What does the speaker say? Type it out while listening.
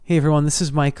Hey everyone, this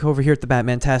is Mike over here at the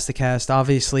Batman-tasticast.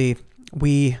 Obviously,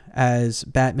 we as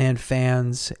Batman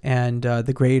fans and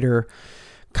the greater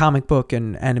comic book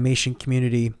and animation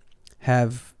community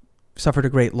have suffered a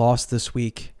great loss this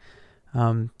week.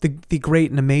 The great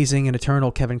and amazing and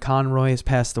eternal Kevin Conroy has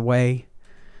passed away.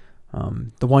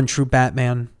 The one true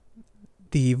Batman,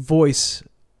 the voice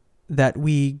that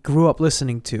we grew up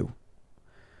listening to,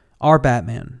 our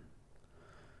Batman.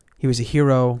 He was a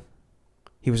hero.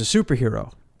 He was a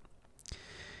superhero.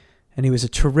 And he was a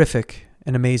terrific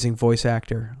and amazing voice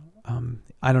actor.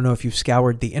 I don't know if you've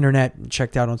scoured the internet and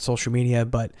checked out on social media,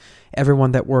 but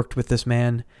everyone that worked with this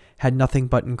man had nothing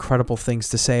but incredible things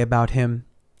to say about him.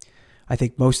 I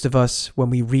think most of us, when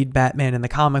we read Batman in the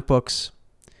comic books,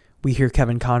 we hear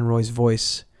Kevin Conroy's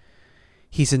voice.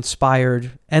 He's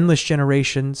inspired endless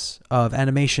generations of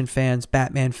animation fans,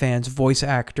 Batman fans, voice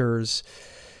actors,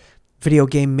 video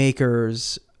game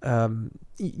makers,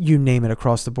 you name it,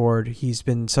 across the board. He's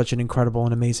been such an incredible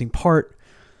and amazing part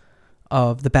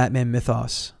of the Batman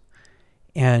mythos,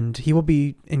 and he will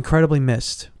be incredibly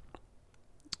missed.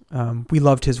 We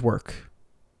loved his work.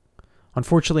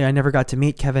 Unfortunately, I never got to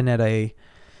meet Kevin at a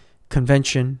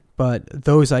convention, but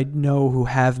those I know who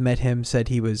have met him said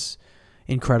he was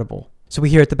incredible. So we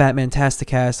here at the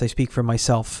Batman-tasticast, I speak for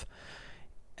myself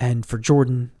and for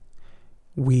Jordan.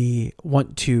 We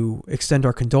want to extend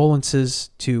our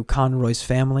condolences to Conroy's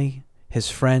family, his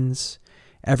friends,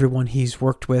 everyone he's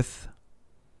worked with.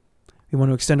 We want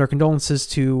to extend our condolences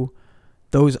to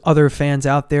those other fans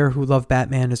out there who love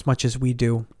Batman as much as we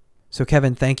do. So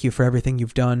Kevin, thank you for everything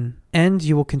you've done, and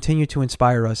you will continue to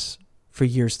inspire us for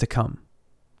years to come.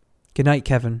 Good night,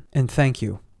 Kevin, and thank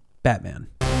you, Batman.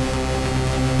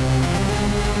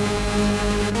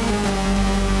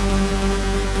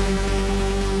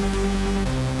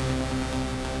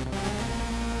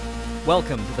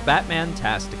 Welcome to the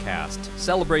Batman-tasticast,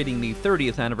 celebrating the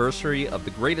 30th anniversary of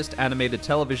the greatest animated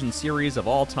television series of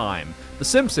all time, The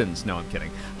Simpsons. No, I'm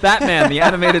kidding. Batman, the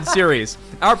animated series.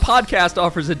 Our podcast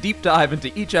offers a deep dive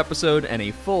into each episode and a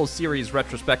full series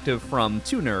retrospective from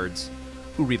two nerds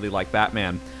who really like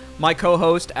Batman. My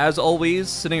co-host, as always,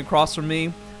 sitting across from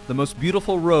me, the most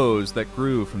beautiful rose that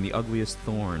grew from the ugliest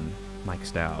thorn, Mike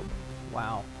Staub.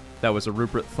 Wow. That was a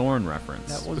Rupert Thorne reference.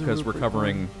 That was because a Rupert we're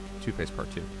covering Thorne. Two-Face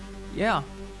Part 2. Yeah.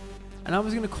 And I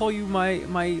was going to call you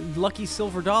my lucky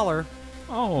silver dollar,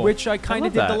 Oh, which I kind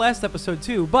of love did that. the last episode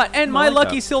too. My like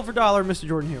lucky that. silver dollar, Mr.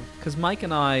 Jordan Hugh. Because Mike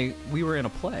and I, we were in a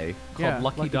play called Yeah,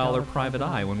 Lucky Dollar Private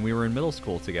Eye when we were in middle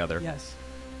school together. Yes.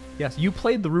 Yes, you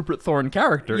played the Rupert Thorne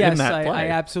character Yes, in that I play.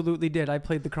 absolutely did. I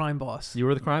played the crime boss. You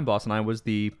were the crime boss, and I was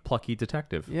the plucky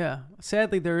detective. Yeah.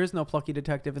 Sadly, there is no plucky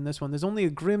detective in this one. There's only a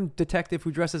grim detective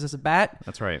who dresses as a bat,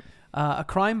 That's right. a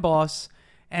crime boss,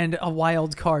 and a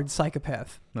wild card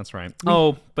psychopath. That's right.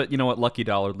 Oh, but you know what? Lucky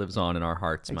Dollar lives on in our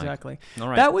hearts, Mike. Exactly. All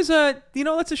right. That was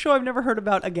that's a show I've never heard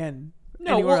about again.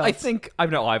 No, anywhere well, I else. think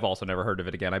I've also never heard of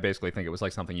it again. I basically think it was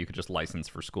like something you could just license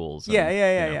for schools. And,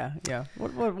 Yeah.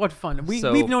 What fun.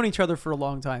 We've known each other for a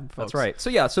long time, folks. That's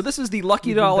right. So this is the Lucky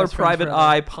We've been Dollar best friends Private forever.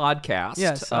 Eye podcast.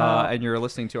 Yes, and you're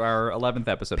listening to our 11th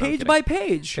episode. No, I'm Page kidding. by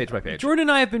page. Page by page. Jordan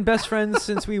and I have been best friends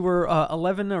since we were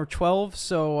 11 or 12,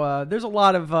 so there's a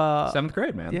lot of... 7th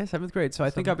grade, man. Yeah, 7th grade. So I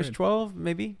think I was grade. 12,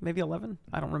 maybe 11.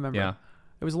 I don't remember. Yeah.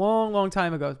 It was a long, long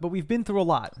time ago, but we've been through a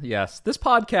lot. Yes, this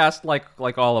podcast,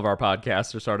 like all of our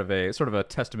podcasts, are sort of a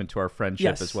testament to our friendship,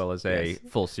 Yes. as well as a Yes.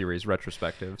 full series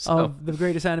retrospective. So, Of the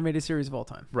greatest animated series of all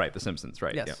time. right, The Simpsons,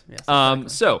 right? Yes, Yeah. yes, exactly.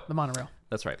 So The monorail.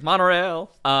 that's right, monorail.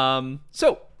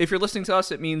 So if you're listening to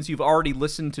us, it means you've already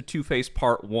listened to Two-Face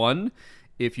Part 1.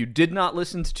 If you did not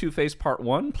listen to Two-Face Part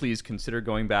 1, please consider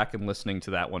going back and listening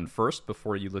to that one first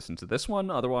before you listen to this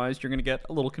one. Otherwise, you're going to get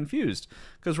a little confused,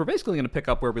 because we're basically going to pick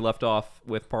up where we left off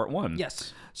with Part 1.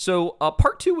 Yes. So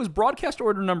Part 2 was broadcast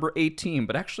order number 18,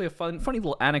 but actually a funny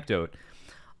little anecdote.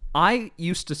 I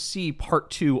used to see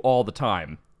Part 2 all the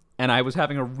time, and I was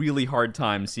having a really hard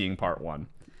time seeing Part 1.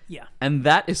 Yeah. And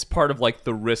that is part of like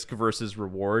the risk versus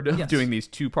reward of Yes. doing these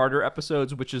two-parter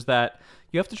episodes, which is that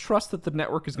you have to trust that the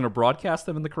network is going to broadcast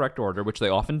them in the correct order, which they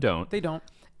often don't. They don't.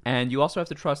 And you also have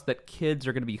to trust that kids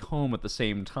are going to be home at the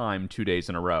same time 2 days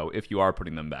in a row if you are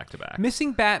putting them back to back.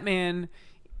 Missing Batman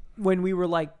when we were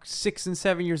like 6 and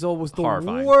 7 years old was the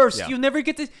Horrifying. worst. Yeah. You never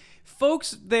get to...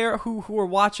 Folks there who are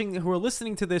watching, who are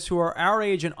listening to this, who are our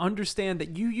age and understand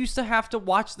that you used to have to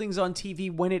watch things on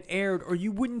TV when it aired, or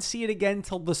you wouldn't see it again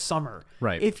till the summer.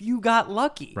 Right. If you got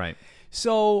lucky. Right.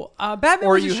 So Batman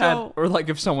Or was you a show. or like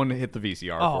if someone hit the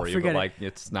VCR for you, forget but it. like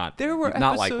it's not There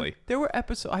likely. There were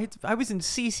episodes. I was in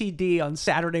CCD on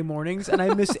Saturday mornings, and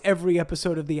I missed every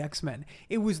episode of the X-Men.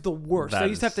 It was the worst. That I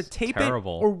used to have to is tape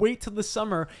terrible. it or wait till the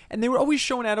summer, and they were always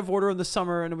shown out of order in the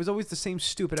summer, and it was always the same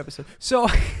stupid episode. So,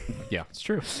 Yeah, it's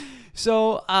true.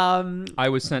 I I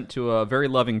was sent to a very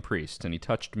loving priest, and he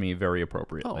touched me very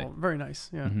appropriately. Oh, very nice.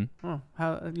 Yeah. Oh,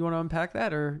 how you want to unpack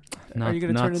that, or are Not- you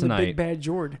going to not turn into tonight. Big Bad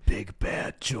Jord? Big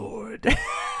bad Jord.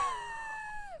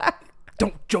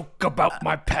 Don't joke about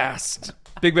my past.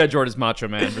 Big Bad Jord is Macho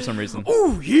Man for some reason.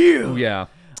 Oh yeah.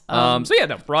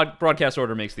 Yeah. Broadcast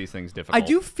order makes these things difficult. I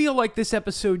do feel like this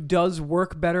episode does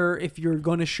work better if you're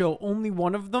going to show only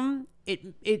one of them.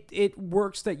 It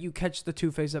works that you catch the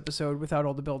Two-Face episode without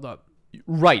all the build-up.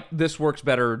 Right. This works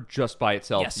better just by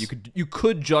itself. Yes. You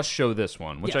could just show this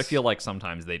one, which I Yes. feel like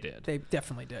sometimes they did. They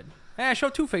definitely did. Show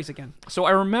Two-Face again. So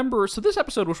I remember, this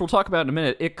episode, which we'll talk about in a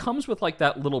minute, it comes with like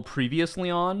that little previously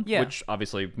on, Yeah. which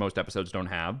obviously most episodes don't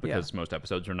have because most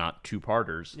episodes are not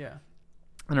two-parters. Yeah.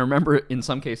 And I remember in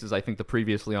some cases, I think the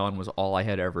previously on was all I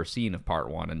had ever seen of part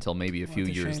one until maybe a few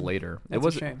that's a years shame. later. That's it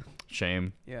was a shame.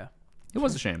 Shame. Yeah. It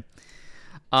was a shame.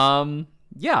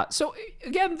 Yeah. So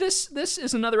again, this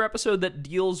is another episode that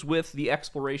deals with the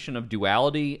exploration of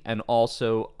duality and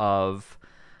also of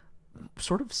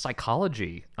sort of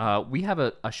psychology. We have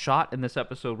a shot in this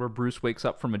episode where Bruce wakes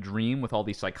up from a dream with all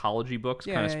these psychology books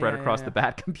kind of spread across the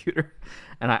Bat computer,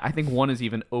 and I think one is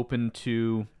even open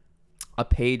to a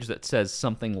page that says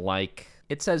something like,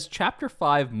 it says Chapter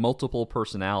 5, Multiple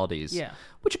Personalities. Yeah.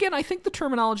 Which, again, I think the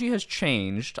terminology has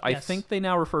changed. I Yes. think they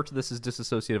now refer to this as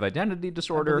dissociative identity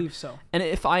disorder. I believe so. And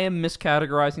if I am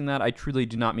miscategorizing that, I truly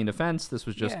do not mean offense. This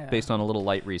was just Yeah. based on a little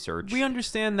light research. We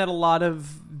understand that a lot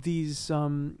of these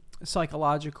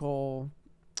psychological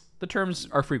The terms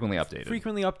are frequently updated.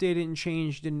 frequently updated and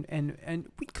changed,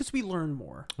 and because we learn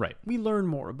more. Right. We learn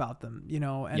more about them,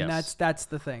 and Yes. that's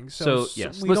the thing. So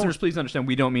yes, we listeners, don't- please understand,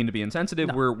 we don't mean to be insensitive.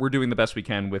 No. We're doing the best we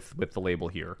can with the label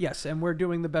here. Yes, and we're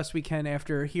doing the best we can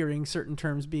after hearing certain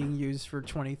terms being used for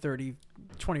 20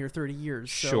 or 30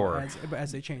 years. So Sure.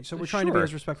 As they change. So we're trying to be Sure.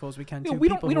 as respectful as we can You know, to we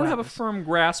people don't who have a this. firm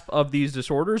grasp of these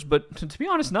disorders, but to be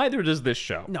honest, neither does this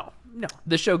show. No.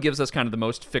 This show gives us kind of the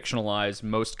most fictionalized,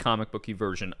 most comic booky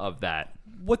version of that.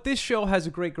 What this show has a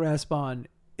great grasp on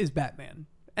is Batman.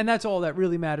 And that's all that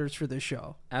really matters for this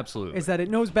show. Absolutely. Is that it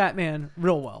knows Batman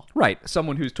real well. Right.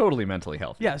 Someone who's totally mentally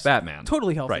healthy. Yes. Batman.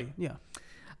 Totally healthy. Right. Yeah.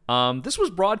 This was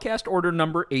broadcast order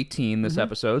number 18 this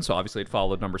episode, so obviously it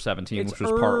followed number 17, It's which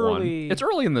was part 1. early. It's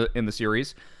early in the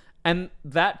series. And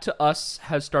that to us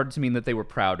has started to mean that they were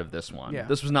proud of this one. Yeah.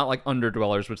 This was not like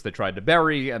Underdwellers, which they tried to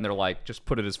bury, and they're like, just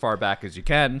put it as far back as you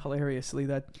can. Hilarious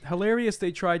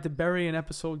they tried to bury an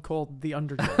episode called The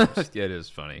Underdwellers. It is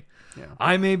funny. Yeah.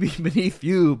 I may be beneath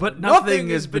you, but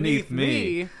nothing is beneath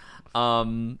me.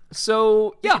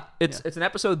 So yeah, it's an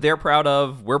episode they're proud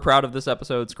of. We're proud of this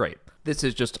episode. It's great. This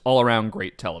is just all around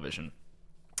great television.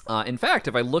 In fact,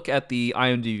 if I look at the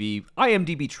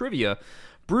IMDb trivia,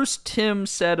 Bruce Timm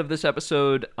said of this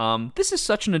episode, this is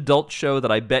such an adult show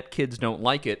that I bet kids don't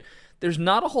like it. There's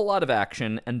not a whole lot of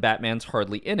action, and Batman's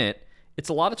hardly in it. It's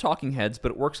a lot of talking heads,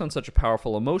 but it works on such a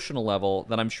powerful emotional level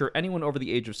that I'm sure anyone over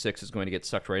the age of 6 is going to get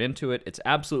sucked right into it. It's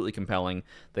absolutely compelling.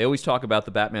 They always talk about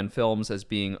the Batman films as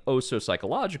being oh so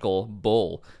psychological.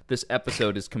 Bull. This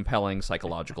episode is compelling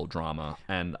psychological drama,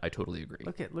 and I totally agree.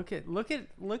 Look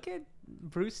at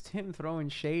Bruce Timm throwing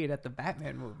shade at the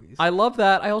Batman movies. I love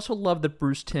that. I also love that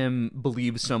Bruce Timm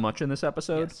believes so much in this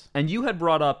episode. Yes. And you had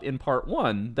brought up in part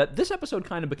 1 that this episode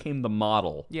kind of became the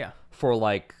model Yeah. for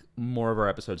like more of our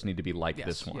episodes need to be like Yes,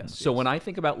 this one. yes, So yes. when I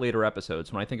think about later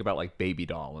episodes, when I think about like Baby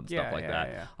Doll and stuff Yeah, like yeah, that,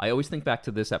 yeah. I always think back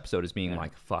to this episode as being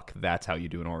like, fuck, that's how you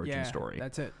do an origin story.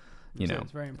 That's it. You know,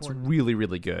 it's very important. It's really,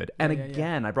 really good. And yeah,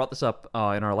 again, I brought this up in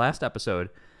our last episode.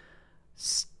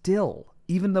 Still,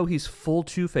 even though he's full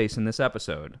Two-Face in this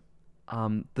episode,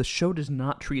 the show does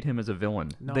not treat him as a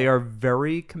villain. No. They are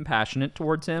very compassionate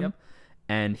towards him, Yep.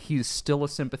 and he's still a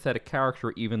sympathetic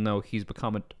character, even though he's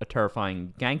become a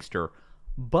terrifying gangster.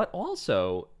 But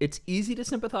also, it's easy to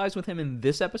sympathize with him in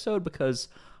this episode because,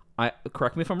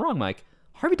 correct me if I'm wrong, Mike,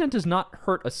 Harvey Dent does not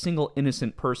hurt a single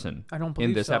innocent person I don't believe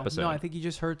in this so. episode. No, I think he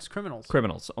just hurts criminals.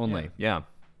 Criminals only, yeah.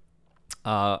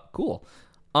 Cool.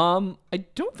 I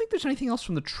don't think there's anything else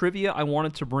from the trivia I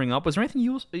wanted to bring up. Was there anything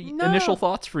initial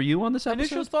thoughts for you on this episode?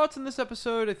 Initial thoughts on this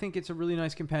episode, I think it's a really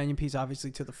nice companion piece,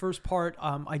 obviously, to the first part.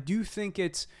 I do think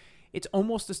it's it's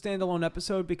almost a standalone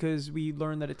episode because we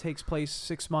learned that it takes place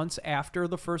 6 months after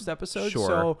the first episode. Sure.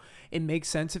 So it makes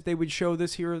sense if they would show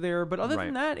this here or there. But other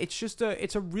than that, it's just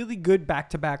it's a really good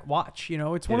back-to-back watch. You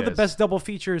know, it's one of the best double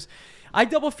features. I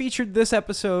double featured this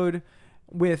episode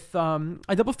with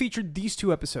I double featured these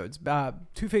 2 episodes,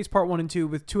 Two-Face Part 1 and 2,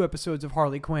 with 2 episodes of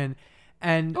Harley Quinn.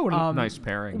 And nice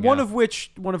pairing. One of which,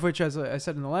 as I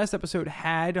said in the last episode,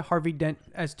 had Harvey Dent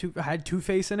had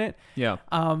Two-Face in it. Yeah.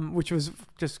 Which was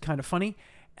just kind of funny.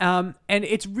 And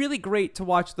it's really great to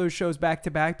watch those shows back to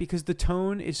back because the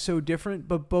tone is so different,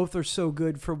 but both are so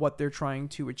good for what they're trying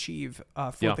to achieve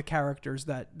for the characters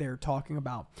that they're talking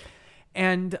about.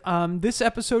 And this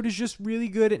episode is just really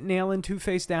good at nailing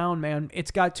Two-Face down, man. It's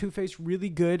got Two-Face really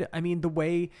good. I mean, the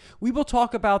way... We will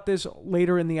talk about this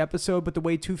later in the episode, but the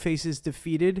way Two-Face is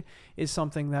defeated is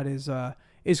something that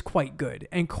is quite good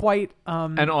and quite...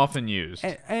 and often used.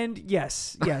 And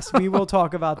yes, we will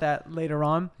talk about that later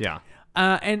on. Yeah.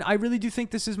 And I really do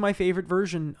think this is my favorite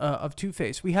version of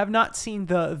Two-Face. We have not seen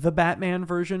the Batman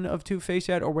version of Two-Face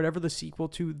yet, or whatever the sequel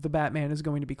to The Batman is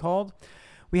going to be called.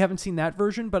 We haven't seen that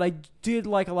version, but I did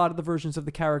like a lot of the versions of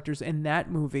the characters in that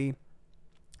movie.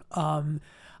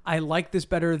 I like this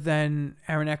better than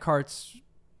Aaron Eckhart's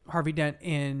Harvey Dent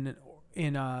in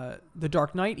The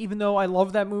Dark Knight, even though I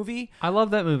love that movie. I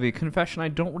love that movie. Confession, I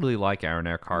don't really like Aaron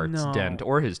Eckhart's Dent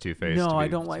or his Two-Face. No, I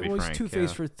don't like. Well, he's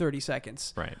Two-Face for 30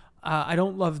 seconds. Right. I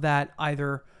don't love that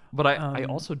either. But I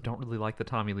also don't really like the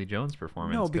Tommy Lee Jones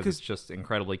performance because it's just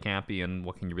incredibly campy, and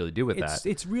what can you really do with that?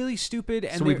 It's really stupid.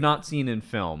 And so we've not seen in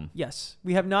film. Yes,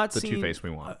 we have not seen the Two-Face we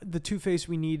want. The Two-Face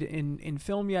we need in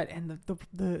film yet, and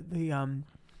the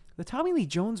Tommy Lee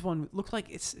Jones one looked like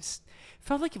it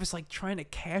felt like it was like trying to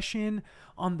cash in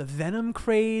on the Venom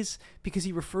craze because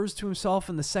he refers to himself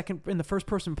in the first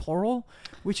person plural,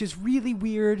 which is really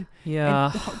weird.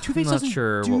 Yeah, Two-Face I'm not doesn't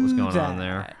sure do what was going that. on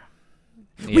there.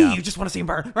 Yeah. You just want to see him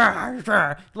burn.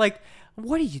 Like,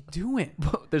 what are you doing?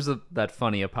 There's that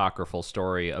funny apocryphal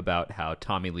story about how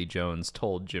Tommy Lee Jones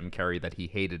told Jim Carrey that he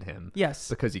hated him. Yes.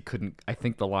 Because he couldn't, I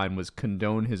think the line was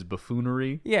condone his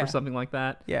buffoonery or something like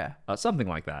that. Yeah. Something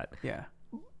like that. Yeah.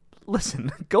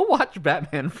 Listen, go watch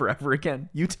Batman Forever again.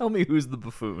 You tell me who's the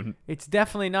buffoon. It's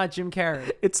definitely not Jim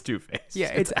Carrey. It's Two-Face. Yeah,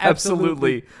 it's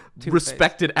absolutely Two-Face.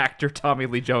 Respected actor Tommy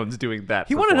Lee Jones doing that.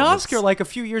 He won an Oscar like a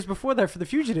few years before that for The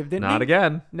Fugitive, didn't he? Not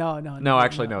again. No,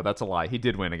 actually, that's a lie. He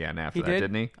did win again after that,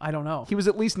 didn't he? I don't know. He was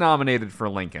at least nominated for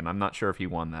Lincoln. I'm not sure if he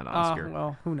won that Oscar.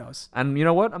 Well, who knows? And you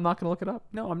know what? I'm not going to look it up.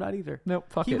 No, I'm not either. Nope,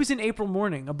 fuck it. He was in April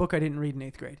Morning, a book I didn't read in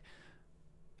 8th grade.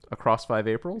 Across 5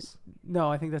 Aprils?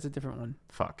 No, I think that's a different one.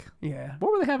 Fuck. Yeah.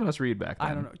 What were they having us read back then?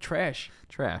 I don't know. Trash.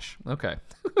 Okay.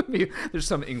 There's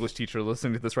some English teacher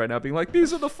listening to this right now being like,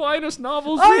 these are the finest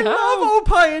novels I we love have. Oh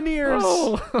Pioneers.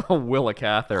 Oh, Willa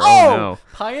Cather. Oh, no.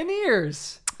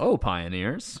 Pioneers. Oh,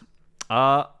 Pioneers.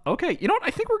 Okay. You know what?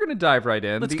 I think we're going to dive right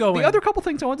in. Let's go in. The other couple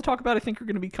things I want to talk about, I think are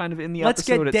going to be kind of in the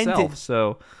episode itself. Dented.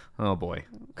 So, oh boy.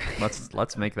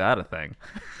 Let's make that a thing.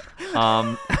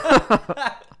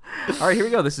 All right, here we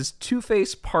go. This is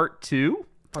Two-Face Part 2.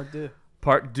 Part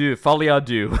 2. Folie à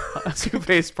deux.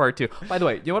 Two-Face Part 2. By the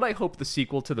way, you know what I hope the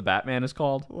sequel to The Batman is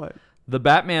called? What? The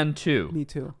Batman 2. Me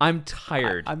too. I'm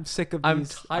tired. I'm sick of these. I'm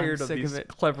tired of these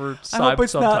clever I hope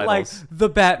it's subtitles. not like The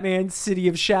Batman City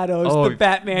of Shadows, Oh, The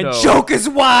Batman no. Joke is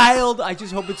Wild. I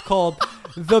just hope it's called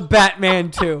The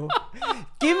Batman 2.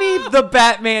 Give me The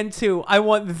Batman 2. I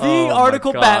want the Oh, my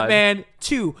article God. Batman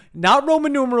 2. Not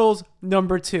Roman numerals,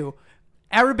 number 2.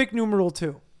 Arabic numeral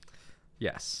 2.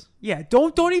 Yes. Yeah,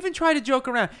 don't even try to joke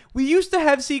around. We used to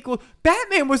have sequels.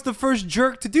 Batman was the first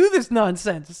jerk to do this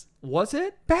nonsense. Was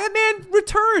it? Batman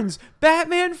Returns,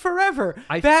 Batman Forever,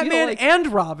 I feel Batman like- and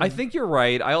Robin. I think you're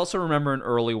right. I also remember an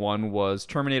early one was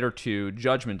Terminator 2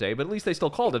 Judgment Day, but at least they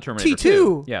still called it Terminator T2.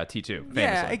 2. Yeah, T2.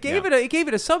 Yeah, Famously. it gave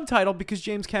it a subtitle because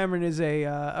James Cameron is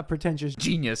a pretentious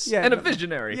Genius Yeah, and a no,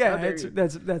 visionary. Yeah, How dare you.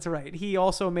 that's right. He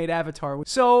also made Avatar.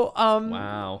 So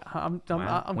Wow. I'm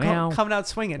Wow. coming out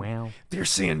swinging. Wow. They're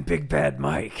seeing Big Bad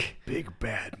Mike. Big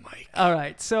bad Mike. All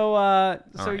right, so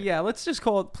right. yeah, let's just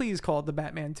please call it the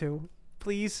Batman 2.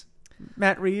 Please,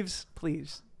 Matt Reeves,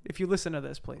 please. If you listen to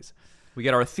this, please. We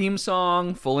get our theme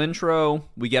song, full intro.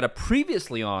 We get a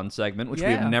previously on segment, which we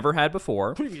Yeah. have never had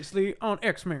before. Previously on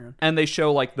X-Men. And they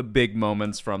show like the big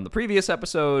moments from the previous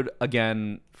episode.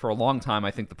 Again, for a long time,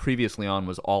 I think the previously on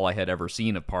was all I had ever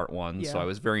seen of part 1. So Yeah. I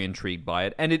was very intrigued by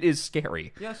it. And it is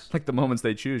scary. Yes. Like the moments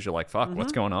they choose, you're like, fuck,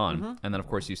 what's going on? And then, of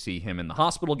course, you see him in the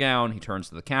hospital gown. He turns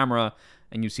to the camera,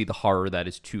 and you see the horror that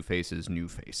is Two-Face's new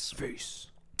face.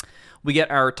 We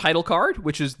get our title card,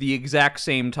 which is the exact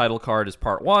same title card as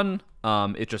Part 1.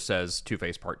 It just says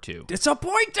Two-Face Part 2.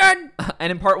 Disappointed!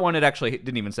 And in Part 1, it actually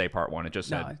didn't even say Part 1. It just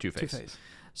said Two-Face. Two-Face.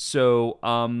 So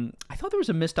I thought there was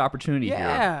a missed opportunity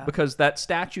Yeah. here. Because that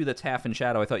statue that's half in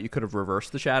shadow, I thought you could have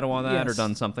reversed the shadow on that or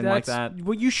done something like that.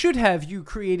 Well, you should have, you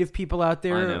creative people out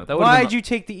there. I know. That would've Why'd been you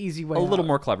take the easy way a little out?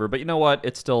 more clever. But you know what?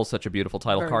 It's still such a beautiful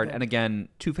title Very card. good. And again,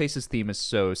 Two-Face's theme is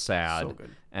so sad So good.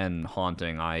 and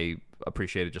haunting. I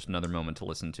appreciated just another moment to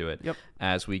listen to it. Yep.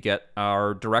 As we get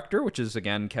our director, which is,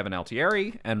 again, Kevin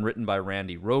Altieri, and written by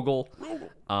Randy Rogel.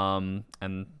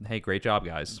 And, hey, great job,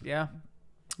 guys. Yeah.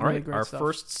 All Really right, great our stuff.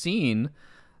 first scene,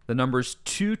 the number's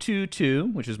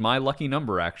 222, which is my lucky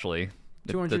number, actually.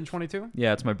 222?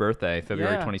 Yeah, it's my birthday,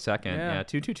 February Yeah, 22nd. yeah. Yeah,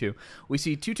 222. We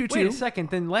see 222. Wait a second.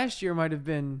 Then last year might have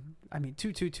been,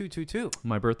 22222.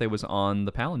 My birthday was on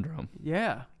the palindrome.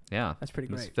 Yeah. Yeah. That's pretty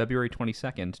It was great. February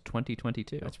 22nd,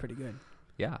 2022. That's pretty good.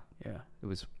 Yeah. Yeah. It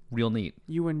was real neat.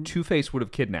 You and Two-Face would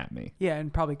have kidnapped me yeah,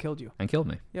 and probably killed you. and killed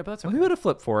me. Yeah, but that's And okay. we would have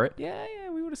flipped for it. Yeah,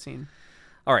 we would have seen.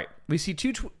 All right. We see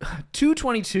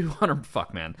 222 on a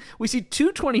fuck man. We see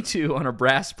 222 on a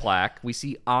brass plaque. We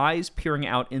see eyes peering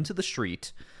out into the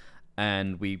street.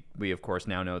 And we of course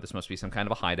now know this must be some kind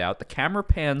of a hideout. The camera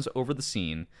pans over the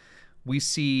scene. We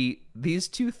see these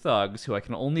two thugs who I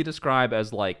can only describe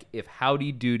as like if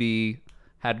Howdy Doody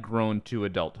had grown to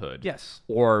adulthood. Yes.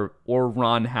 Or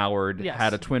Ron Howard Yes.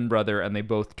 had a twin brother and they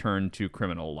both turned to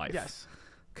criminal life. Yes.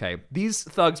 Okay. These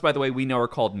thugs, by the way, we know are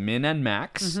called Min and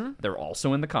Max. They're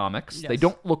also in the comics. They Mm-hmm. Yes.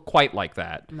 don't look quite like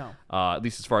that. No. At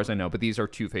least as far as I know, but these are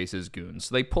Two-Face's goons.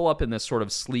 So they pull up in this sort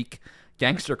of sleek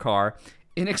gangster car.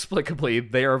 Inexplicably,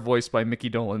 they are voiced by Mickey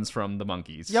Dolenz from The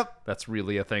Monkees. Yep. That's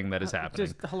really a thing that is happening.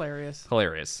 Just hilarious.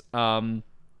 Hilarious.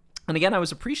 And again, I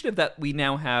was appreciative that we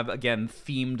now have, again,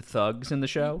 themed thugs in the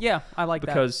show. Yeah, I like that.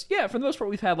 Because, yeah, for the most part,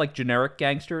 we've had, like, generic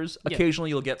gangsters. Occasionally,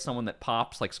 you'll get someone that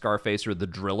pops, like Scarface or the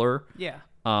Driller Yeah.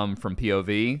 from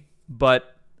POV.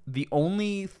 But the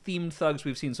only themed thugs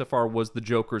we've seen so far was the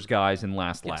Joker's guys in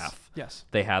Last Laugh. Yes.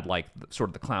 They had, like, sort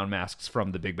of the clown masks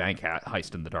from the Big Bank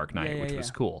heist in The Dark Knight, Yeah, which was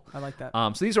yeah. cool. I like that.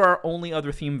 So these are our only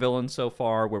other theme villains so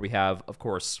far, where we have, of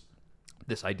course,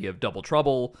 this idea of double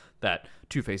trouble, that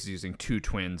Two-Face is using two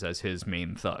twins as his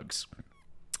main thugs.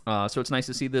 So it's nice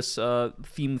to see this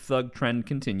theme thug trend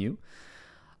continue.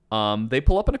 They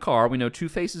pull up in a car. We know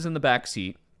Two-Face is in the back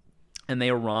seat, and they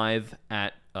arrive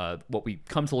at what we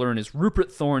come to learn is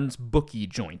Rupert Thorne's bookie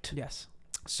joint. Yes.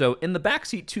 So in the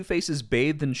backseat, Two-Face is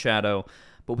bathed in shadow,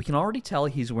 but we can already tell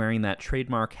he's wearing that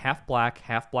trademark half black,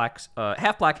 half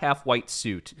white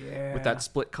suit with that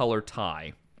split color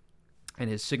tie, and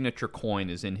his signature coin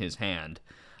is in his hand.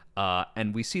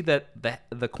 And we see that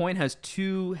the coin has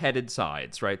two-headed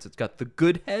sides, right? So it's got the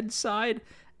good head side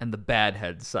and the bad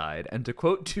head side. And to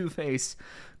quote Two-Face,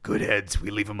 "Good heads, we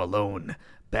leave 'em alone.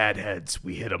 Bad heads,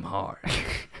 we hit 'em hard."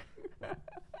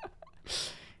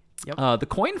 Yep. The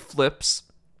coin flips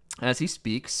as he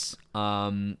speaks,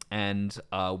 and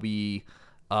we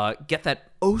get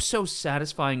that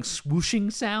oh-so-satisfying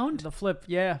swooshing sound The flip,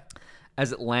 yeah.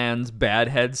 as it lands bad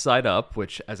head side up,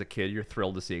 which as a kid you're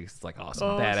thrilled to see 'cause it's like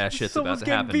awesome, badass shit's about to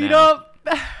happen beat now. up.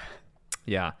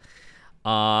 Yeah.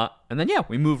 And then,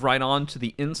 we move right on to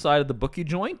the inside of the bookie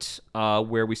joint,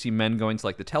 where we see men going to,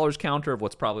 like, the teller's counter of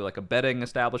what's probably, like, a betting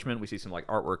establishment. We see some, like,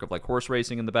 artwork of, like, horse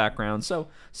racing in the background. So,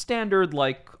 standard,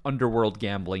 like, underworld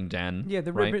gambling den. Yeah,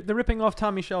 they're right? ripping off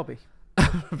Tommy Shelby.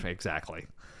 Exactly.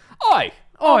 Oi!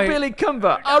 Oi. I'm Billy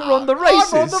Kimber. I run the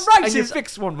races. I run the And you races.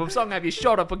 fixed one of them, so I'm going to have you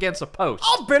shot up against a post.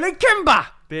 Oh, Billy Kimber!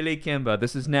 Billy Kimber.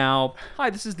 This is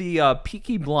the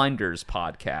Peaky Blinders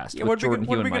podcast with Jordan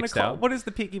Hugh and Mike Stout. What is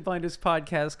the Peaky Blinders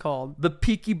podcast called? The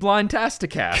Peaky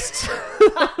Blindtasticast.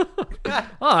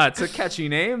 It's a catchy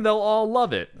name. They'll all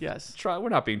love it. Yes. We're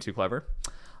not being too clever.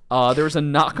 There's a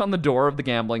knock on the door of the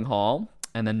gambling hall,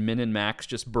 and then Min and Max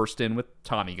just burst in with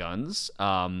Tommy guns.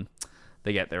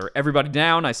 They get everybody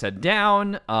down. I said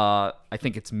down. I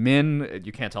think it's Min.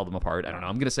 You can't tell them apart. I don't know.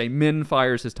 I'm going to say Min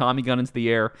fires his Tommy gun into the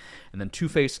air, and then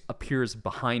Two-Face appears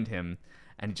behind him,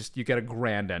 and you get a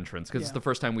grand entrance, because it's the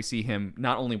first time we see him,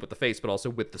 not only with the face, but also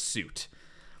with the suit.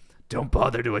 "Don't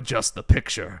bother to adjust the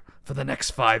picture. For the next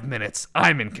 5 minutes,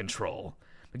 I'm in control.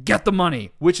 Get the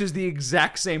money," which is the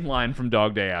exact same line from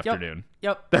Dog Day Afternoon.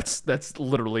 Yep. That's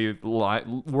literally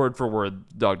word for word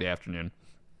Dog Day Afternoon.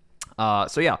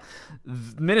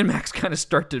 Min and Max kind of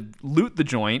start to loot the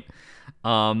joint,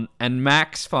 and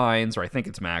Max finds, or I think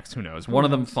it's Max, who knows, one of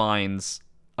them finds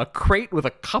a crate with a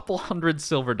couple $100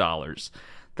 silver.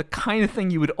 The kind of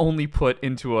thing you would only put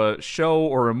into a show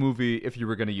or a movie if you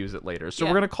were going to use it later. So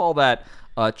we're going to call that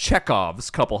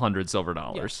Chekhov's couple $100 silver.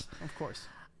 Yes, of course.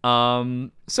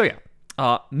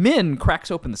 Min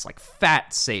cracks open this like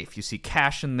fat safe. You see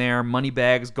cash in there, money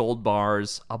bags, gold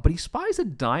bars, but he spies a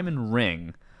diamond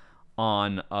ring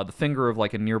on the finger of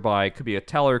like a nearby, could be a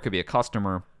teller, could be a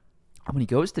customer. And when he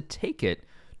goes to take it,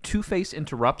 Two-Face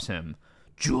interrupts him.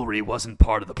 Jewelry wasn't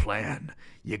part of the plan.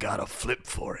 You gotta flip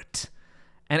for it.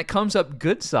 And it comes up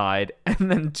good side, and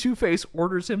then Two-Face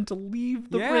orders him to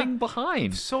leave the ring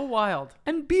behind. So wild.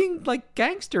 And being like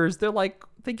gangsters,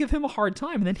 they give him a hard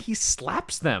time, and then he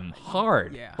slaps them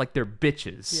hard, like they're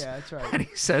bitches. Yeah, that's right. And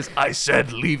he says, I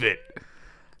said leave it.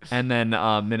 And then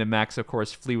Min and Max, of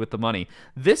course, flee with the money.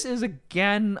 This is,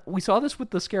 again, we saw this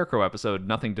with the Scarecrow episode,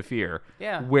 Nothing to Fear,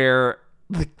 where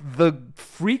the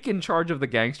freak in charge of the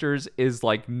gangsters is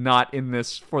like not in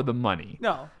this for the money.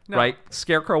 No. Right?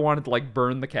 Scarecrow wanted to like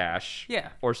burn the cash. Yeah.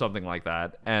 Or something like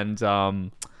that. And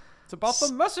it's about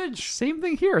the message. Same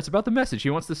thing here. It's about the message. He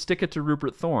wants to stick it to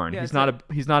Rupert Thorne. He's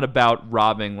not about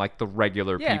robbing like the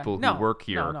regular people who work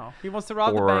here. No. He wants to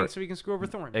rob the bank so he can screw over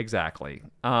Thorne. Exactly.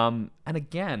 And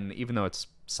again, even though it's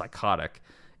psychotic,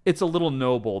 it's a little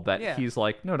noble that he's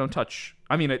like, no, don't touch.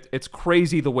 I mean, it's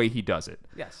crazy the way he does it.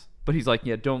 Yes. But he's like,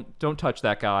 yeah, don't touch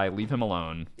that guy. Leave him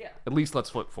alone. Yeah. At least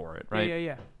let's flip for it, right?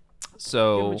 Yeah.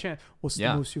 So give him a chance. What's the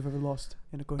most you've ever lost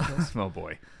in a coin toss? Oh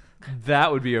boy,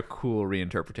 that would be a cool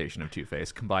reinterpretation of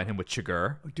Two-Face. Combine him with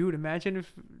Chigurh. Oh, dude, imagine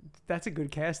if that's a good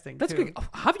casting. That's good.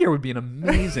 Javier would be an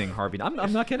amazing Harvey. I'm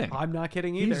not kidding. I'm not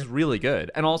kidding either. He's really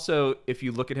good. And also, if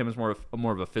you look at him as more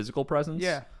of a physical presence,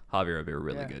 Javier would be a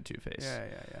really good Two-Face.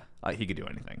 Yeah. He could do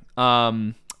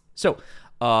anything. So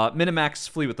Min and Max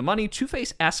flee with the money.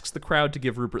 Two-Face asks the crowd to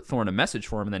give Rupert Thorne a message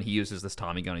for him, and then he uses this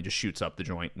Tommy gun. He just shoots up the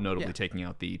joint, notably taking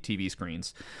out the TV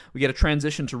screens. We get a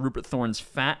transition to Rupert Thorne's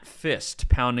fat fist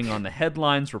pounding on the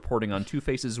headlines, reporting on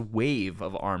Two-Face's wave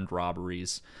of armed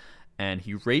robberies. And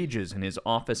he rages in his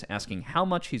office, asking how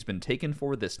much he's been taken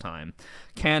for this time.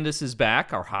 Candace is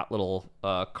back, our hot little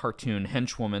cartoon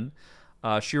henchwoman.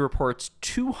 She reports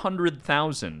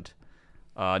 200,000.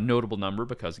 Notable number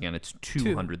because, again, it's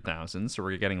 200,000, so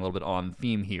we're getting a little bit on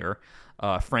theme here.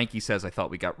 Frankie says, I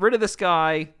thought we got rid of this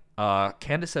guy.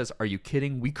 Candace says, are you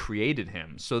kidding? We created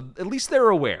him. So at least they're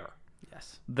aware.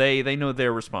 Yes. They know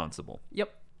they're responsible.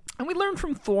 Yep. And we learned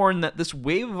from Thorne that this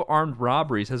wave of armed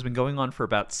robberies has been going on for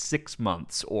about 6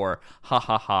 months, or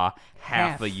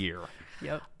half a year.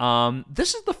 Yep.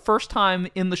 This is the first time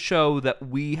in the show that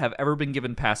we have ever been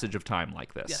given passage of time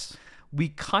like this. Yes. We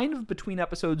kind of, between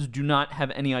episodes, do not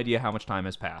have any idea how much time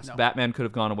has passed. No. Batman could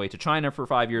have gone away to China for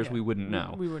 5 years. We wouldn't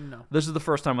know. We wouldn't know. This is the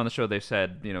first time on the show they've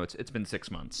said, it's been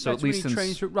 6 months. So That's at least when he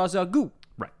trains with Ra's al Ghul.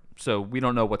 Right. So we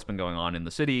don't know what's been going on in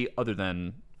the city other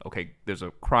than, okay, there's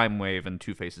a crime wave and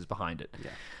Two-Face is behind it.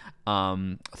 Yeah.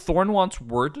 Thorne wants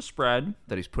word to spread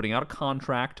that he's putting out a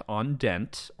contract on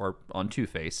Dent, or on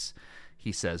Two-Face.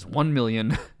 He says, 1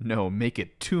 million, no, make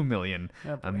it 2 million.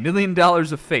 $1 million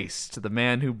a face to the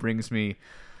man who brings me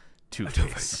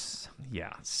Two-Face.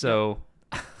 Yeah, so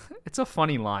it's a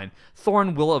funny line.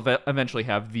 Thorne will eventually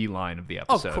have the line of the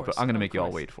episode, but I'm going to make you all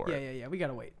wait for it. Yeah, we got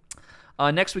to wait.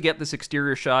 Next, we get this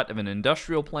exterior shot of an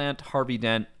industrial plant. Harvey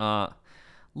Dent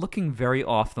looking very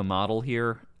off the model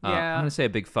here. I'm going to say a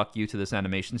big fuck you to this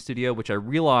animation studio, which I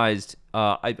realized,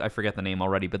 I forget the name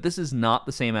already, but this is not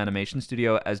the same animation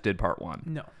studio as did Part 1.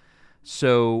 No.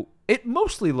 So it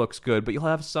mostly looks good, but you'll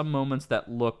have some moments that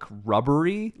look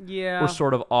rubbery or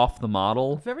sort of off the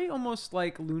model. Very almost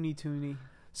like Looney Toony.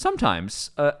 Sometimes,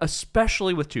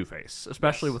 especially with Two-Face,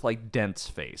 especially with like Dent's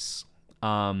face.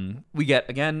 We get,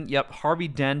 again, Harvey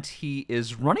Dent. He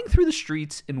is running through the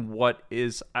streets in what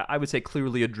is, I would say,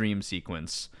 clearly a dream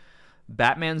sequence.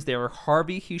 Batman's there.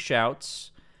 Harvey, he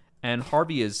shouts, and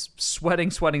Harvey is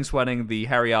sweating the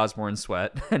Harry Osborn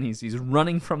sweat, and he's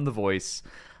running from the voice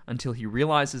until he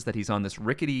realizes that he's on this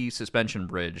rickety suspension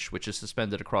bridge, which is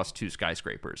suspended across 2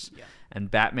 skyscrapers. Yeah. And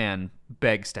Batman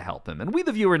begs to help him. And we,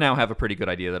 the viewer, now have a pretty good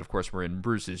idea that, of course, we're in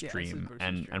Bruce's dream,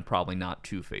 and probably not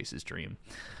Two-Face's dream.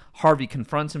 Harvey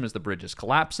confronts him as the bridge is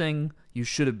collapsing. You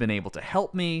should have been able to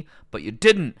help me, but you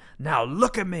didn't. Now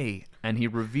look at me. And he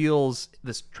reveals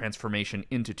this transformation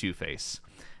into Two-Face.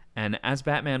 And as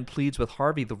Batman pleads with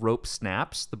Harvey, the rope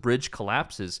snaps, the bridge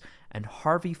collapses, and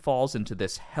Harvey falls into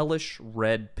this hellish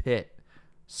red pit,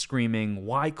 screaming,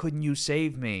 "Why couldn't you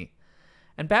save me?"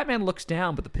 And Batman looks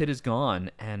down, but the pit is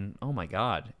gone, and oh my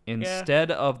god.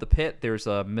 Instead of the pit, there's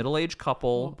a middle-aged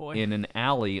couple in an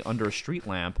alley under a street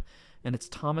lamp, and it's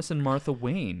Thomas and Martha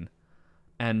Wayne.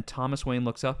 And Thomas Wayne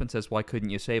looks up and says, "Why couldn't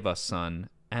you save us, son?"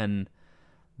 And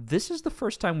this is the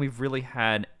first time we've really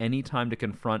had any time to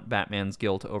confront Batman's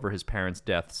guilt over his parents'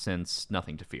 death since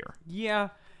Nothing to Fear. Yeah,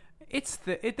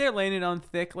 they're laying it on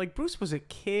thick. Like, Bruce was a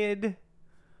kid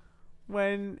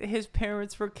when his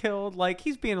parents were killed. Like,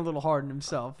 he's being a little hard on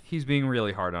himself. He's being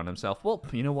really hard on himself. Well,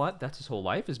 you know what? That's his whole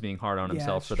life, is being hard on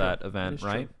himself for that event,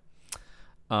 right?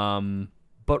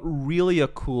 But really a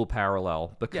cool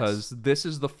parallel, because this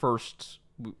is the first,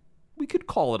 we could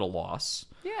call it a loss.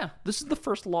 Yeah. This is the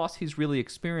first loss he's really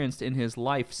experienced in his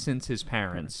life since his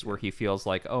parents, where he feels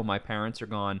like, oh, my parents are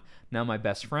gone, now my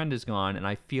best friend is gone, and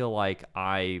I feel like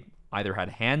I either had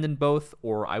a hand in both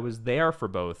or I was there for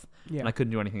both, and I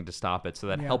couldn't do anything to stop it. So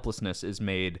that helplessness is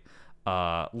made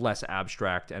less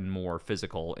abstract and more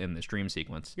physical in this dream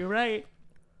sequence. You're right.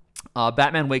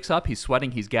 Batman wakes up, he's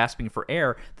sweating, he's gasping for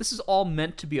air. This is all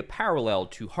meant to be a parallel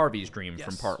to Harvey's dream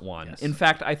from part 1. Yes. In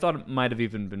fact, I thought it might have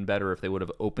even been better if they would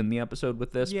have opened the episode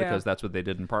with this, because that's what they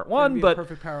did in part 1. But a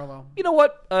perfect parallel. You know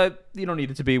what? You don't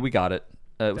need it to be. We got it.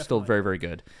 It was still very, very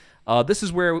good. This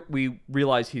is where we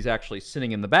realize he's actually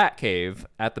sitting in the Batcave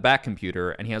at the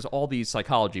Batcomputer, and he has all these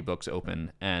psychology books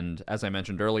open. And as I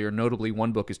mentioned earlier, notably,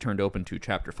 one book is turned open to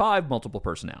Chapter 5, Multiple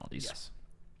Personalities. Yes.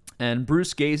 And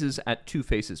Bruce gazes at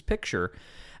Two-Face's picture.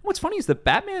 And what's funny is that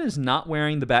Batman is not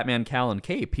wearing the Batman cowl and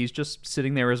cape. He's just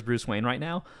sitting there as Bruce Wayne right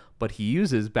now, but he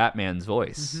uses Batman's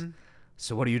voice. Mm-hmm.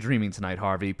 So what are you dreaming tonight,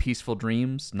 Harvey? Peaceful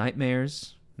dreams?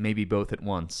 Nightmares? Maybe both at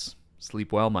once.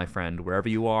 Sleep well, my friend, wherever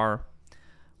you are.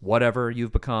 Whatever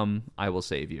you've become, I will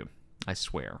save you. I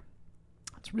swear.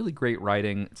 It's really great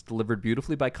writing. It's delivered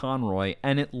beautifully by Conroy,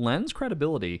 and it lends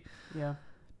credibility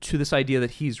to this idea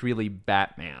that he's really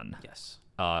Batman. Yes.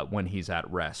 When he's at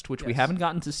rest, which we haven't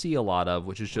gotten to see a lot of,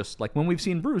 which is just like when we've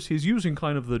seen Bruce, he's using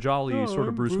kind of the jolly sort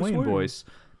of Bruce Wayne voice.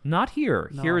 Not here.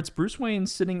 No. Here it's Bruce Wayne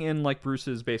sitting in like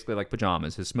Bruce's basically like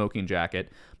pajamas, his smoking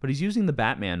jacket, but he's using the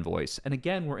Batman voice. And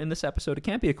again, we're in this episode, it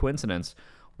can't be a coincidence,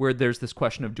 where there's this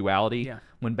question of duality. Yeah.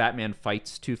 When Batman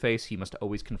fights Two-Face, he must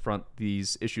always confront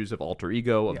these issues of alter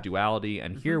ego, of duality.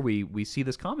 And here we see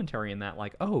this commentary in that,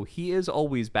 like, oh, he is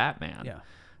always Batman. Yeah.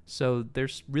 So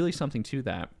there's really something to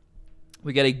that.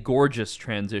 We get a gorgeous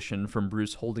transition from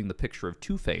Bruce holding the picture of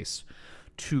Two-Face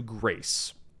to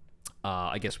Grace.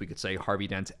 I guess we could say Harvey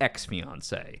Dent's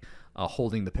ex-fiancée,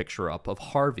 holding the picture up of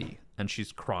Harvey, and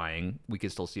she's crying. We can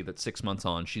still see that 6 months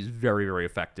on, she's very, very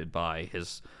affected by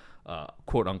his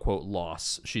quote-unquote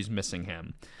loss. She's missing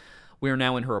him. We are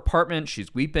now in her apartment.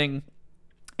 She's weeping.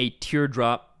 A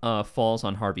teardrop falls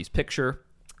on Harvey's picture.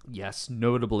 Yes,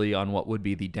 notably on what would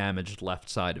be the damaged left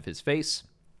side of his face.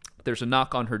 There's a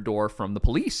knock on her door from the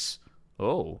police.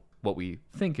 Oh, what we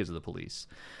think is the police.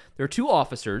 There are two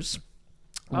officers,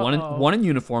 one in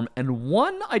uniform, and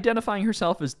one identifying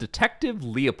herself as Detective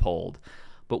Leopold.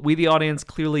 But we, the audience,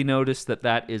 clearly notice that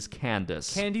that is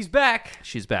Candace. Candy's back.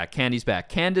 She's back. Candy's back.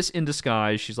 Candace in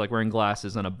disguise. She's like wearing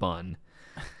glasses and a bun.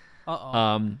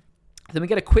 Then we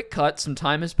get a quick cut. Some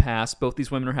time has passed. Both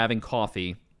these women are having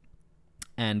coffee.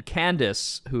 And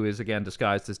Candace, who is again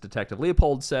disguised as Detective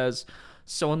Leopold, says,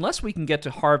 so unless we can get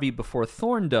to Harvey before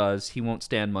Thorne does, he won't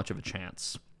stand much of a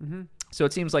chance. Mm-hmm. So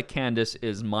it seems like Candace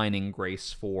is mining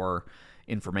Grace for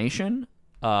information.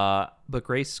 But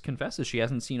Grace confesses she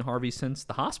hasn't seen Harvey since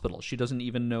the hospital. She doesn't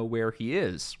even know where he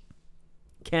is.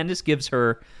 Candace gives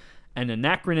her an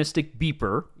anachronistic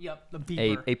beeper. Yep, the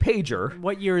beeper. A pager.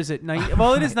 What year is it?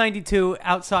 Well, it is 92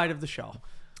 outside of the show.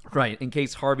 Right, in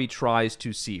case Harvey tries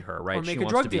to see her, right? Or make she a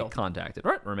drug wants to deal. be contacted.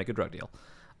 Right, or make a drug deal.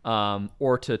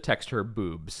 Or to text her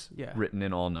boobs, written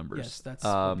in all numbers. Yes, that's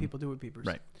what people do with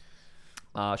beepers.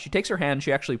 Right. She takes her hand.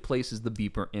 She actually places the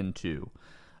beeper into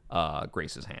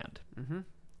Grace's hand. Mm-hmm.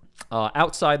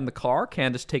 Outside in the car,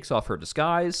 Candace takes off her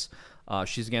disguise.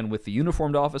 She's again with the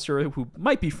uniformed officer, who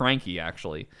might be Frankie,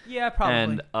 actually. Yeah, probably.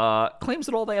 And claims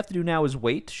that all they have to do now is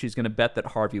wait. She's going to bet that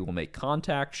Harvey will make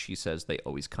contact. She says they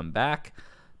always come back.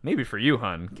 Maybe for you,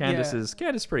 hun. Candace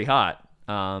is pretty hot.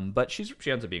 But she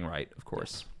ends up being right, of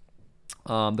course.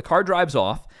 The car drives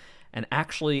off, and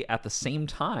actually at the same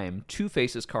time,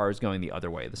 Two-Face's car is going the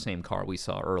other way, the same car we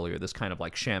saw earlier, this kind of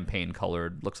like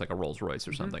champagne-colored, looks like a Rolls-Royce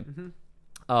or something.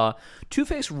 Mm-hmm.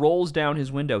 Two-Face rolls down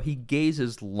his window. He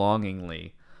gazes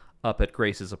longingly up at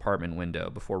Grace's apartment window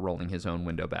before rolling his own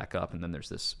window back up, and then there's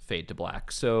this fade to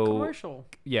black. So commercial.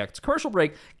 Yeah, it's a commercial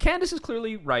break. Candace is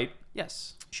clearly right.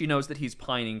 Yes. She knows that he's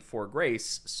pining for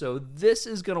Grace, so this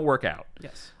is going to work out.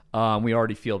 Yes. We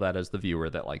already feel that as the viewer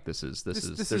that like there's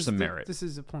some merit. This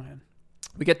is a plan.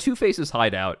 We get Two-Face's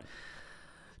hideout.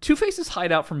 Two-Face's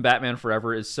hideout from Batman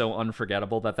Forever is so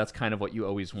unforgettable that that's kind of what you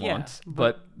always want. Yeah,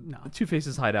 but no.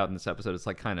 Two-Face's hideout in this episode is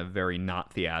like kind of very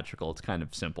not theatrical. It's kind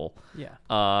of simple.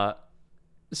 Yeah.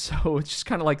 So it's just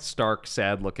kind of like stark,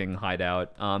 sad-looking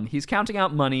hideout. He's counting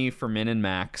out money for Min and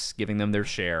Max, giving them their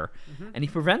share, and he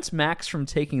prevents Max from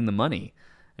taking the money.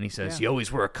 And he says, Yeah. "You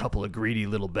always were a couple of greedy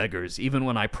little beggars, even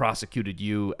when I prosecuted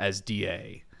you as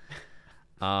DA."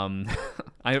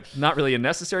 Not really a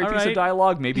necessary All piece of right.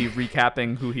 dialogue. Maybe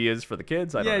recapping who he is for the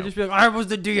kids. I don't know. Just be like, I was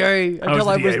the DA until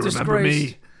I was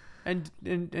disgraced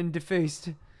and defaced.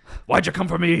 Why'd you come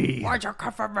for me? Why'd you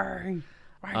come for me?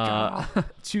 Why'd you?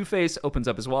 Two-Face opens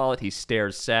up his wallet. He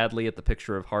stares sadly at the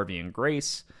picture of Harvey and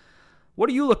Grace. "What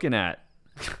are you looking at?"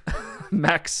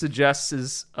 Max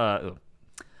suggests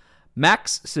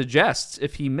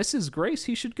if he misses Grace,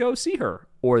 he should go see her,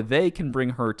 or they can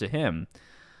bring her to him.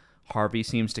 Harvey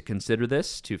seems to consider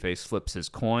this. Two-Face flips his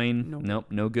coin. Nope,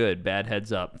 no good. Bad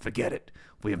heads up. "Forget it.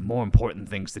 We have more important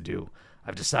things to do.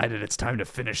 I've decided it's time to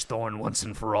finish Thorne once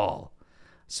and for all."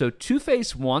 So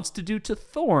Two-Face wants to do to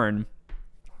Thorne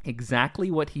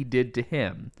exactly what he did to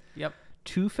him. Yep.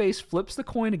 Two-Face flips the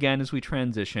coin again as we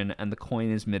transition, and the coin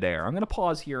is midair. I'm going to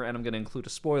pause here, and I'm going to include a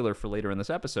spoiler for later in this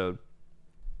episode.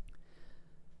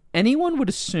 Anyone would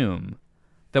assume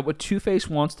that what Two-Face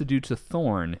wants to do to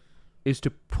Thorne is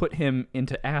to put him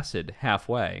into acid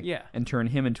halfway. Yeah. And turn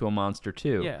him into a monster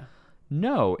too. Yeah.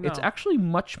 No, it's actually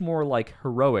much more like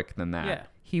heroic than that. Yeah.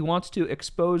 He wants to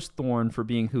expose Thorne for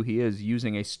being who he is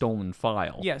using a stolen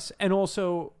file. Yes, and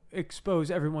also expose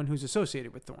everyone who's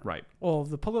associated with Thorne. Right. All of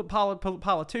the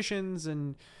politicians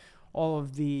and all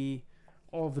of the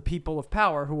people of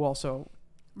power who also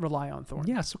rely on Thorne.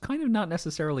 Yeah, so kind of not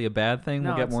necessarily a bad thing.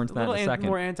 We'll get more into that in a second.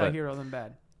 More anti-hero than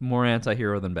bad. More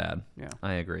anti-hero than bad. Yeah.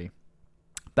 I agree.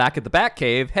 Back at the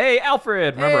Batcave, hey,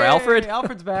 Alfred! Remember Alfred?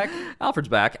 Alfred's back. Alfred's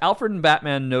back. Alfred and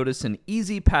Batman notice an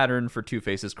easy pattern for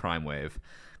Two-Face's crime wave.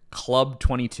 Club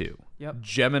 22. Yep.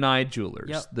 Gemini Jewelers.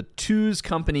 Yep. The Two's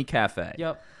Company Cafe.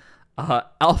 Yep.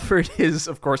 Alfred is,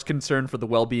 of course, concerned for the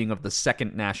well-being of the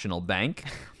Second National Bank,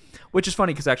 which is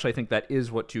funny because actually I think that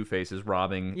is what Two-Face is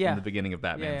robbing in the beginning of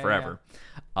Batman Forever.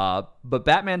 But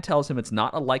Batman tells him it's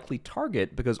not a likely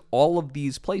target because all of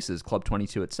these places, Club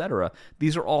 22, etc.,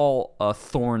 these are all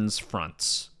Thorne's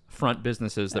front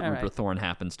businesses that Rupert Thorne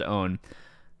happens to own.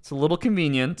 It's a little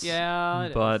convenient,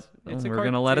 but we're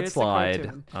going to let it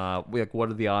slide. What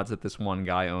are the odds that this one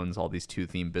guy owns all these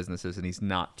two-themed businesses and he's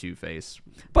not Two-Face?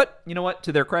 But you know what?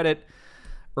 To their credit,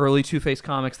 early Two-Face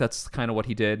comics, that's kind of what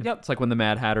he did. Yep. It's like when the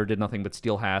Mad Hatter did nothing but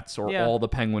steal hats, or all the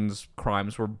Penguin's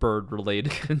crimes were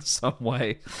bird-related in some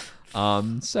way.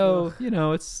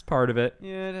 It's part of it.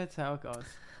 Yeah, that's how it goes.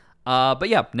 But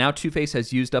yeah, now Two-Face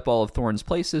has used up all of Thorne's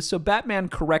places, so Batman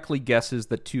correctly guesses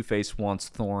that Two-Face wants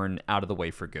Thorne out of the way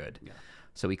for good. Yeah.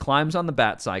 So he climbs on the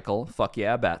Batcycle. Fuck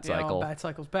yeah, Batcycle. Yeah,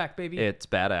 Batcycle's back, baby. It's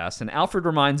badass. And Alfred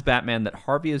reminds Batman that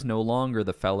Harvey is no longer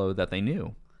the fellow that they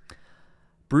knew.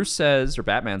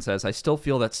 Batman says, "I still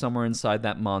feel that somewhere inside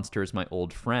that monster is my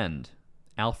old friend."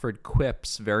 Alfred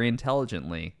quips very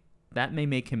intelligently, "That may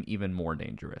make him even more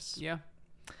dangerous." Yeah.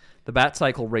 The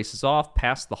Batcycle races off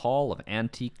past the hall of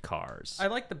antique cars. I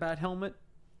like the Bat helmet.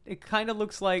 It kind of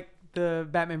looks like the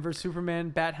Batman vs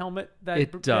Superman Bat helmet that he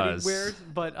wears,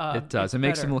 but it does. It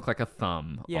makes him look like a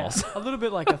thumb. Yeah, also. a little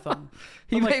bit like a thumb.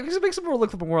 Makes him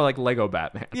look more like Lego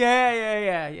Batman.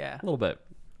 Yeah. A little bit.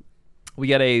 We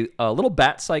get a little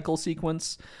Batcycle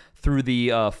sequence through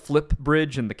the flip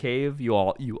bridge in the cave. You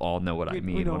all know what I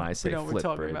mean when I say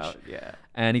flip bridge. Yeah.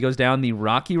 And he goes down the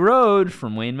rocky road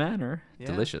from Wayne Manor. Yeah.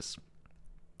 Delicious.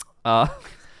 I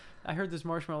heard there's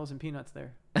marshmallows and peanuts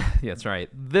there. Yeah, that's right.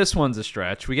 This one's a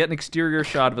stretch. We get an exterior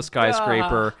shot of a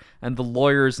skyscraper and the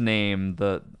lawyer's name,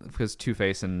 because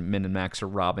Two-Face and Min and Max are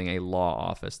robbing a law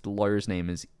office. The lawyer's name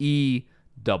is E.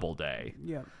 Doubleday.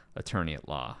 Yeah. Attorney at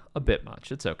law. A bit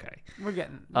much. It's okay. We're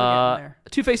getting there.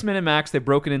 Two-Face, Min, and Max, they've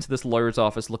broken into this lawyer's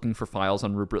office looking for files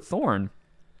on Rupert Thorne.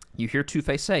 You hear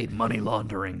Two-Face say, "Money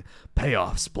laundering,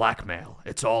 payoffs, blackmail.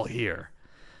 It's all here."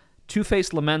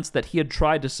 Two-Face laments that he had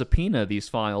tried to subpoena these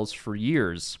files for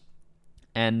years.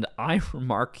 And I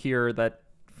remark here that,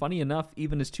 funny enough,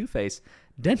 even as Two-Face,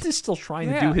 Dent is still trying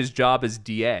to do his job as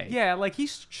DA. Yeah, like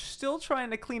he's still trying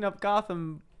to clean up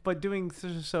Gotham, but doing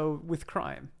so with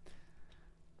crime.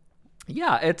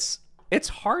 Yeah, it's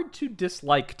hard to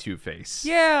dislike Two-Face.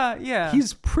 Yeah.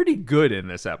 He's pretty good in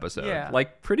this episode. Yeah.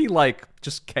 Pretty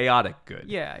just chaotic good.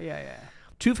 Yeah.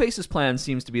 Two-Face's plan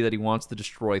seems to be that he wants to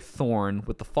destroy Thorne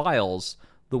with the files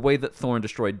the way that Thorne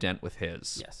destroyed Dent with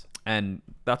his. Yes. And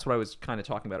that's what I was kind of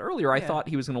talking about earlier. I thought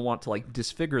he was going to want to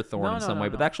disfigure Thorne in some way,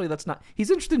 but actually that's not.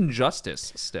 He's interested in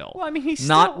justice still. Well, I mean, he's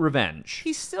not still, revenge.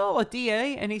 He's still a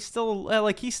DA, and he's still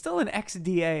an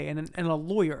ex-DA and a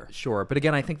lawyer. Sure, but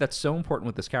again, I think that's so important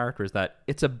with this character is that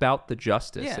it's about the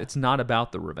justice. Yeah. It's not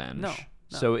about the revenge. No.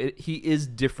 So he is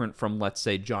different from, let's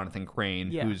say, Jonathan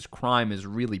Crane, whose crime is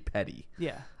really petty.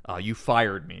 Yeah. you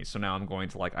fired me, so now I'm going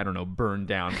to, like, I don't know, burn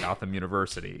down Gotham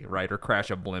University, right? Or crash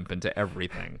a blimp into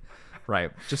everything,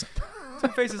 right? Just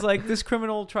Two-Face is like, this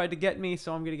criminal tried to get me,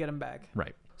 so I'm going to get him back.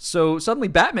 right. So suddenly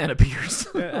Batman appears.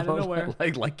 Yeah, out of nowhere.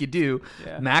 like you do.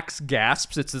 Yeah. Max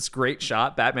gasps. It's this great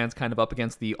shot. Batman's kind of up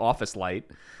against the office light.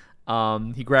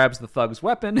 He grabs the thug's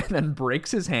weapon and then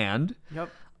breaks his hand. Yep.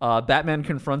 Batman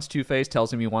confronts Two-Face,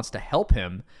 tells him he wants to help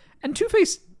him. And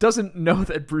Two-Face doesn't know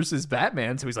that Bruce is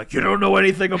Batman, so he's like, you don't know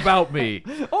anything about me.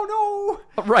 Oh,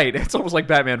 no! Right. It's almost like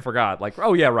Batman forgot. Like,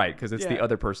 oh, yeah, right, because it's the Yeah.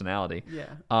 other personality. Yeah.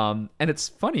 And it's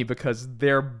funny because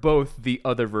they're both the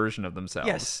other version of themselves.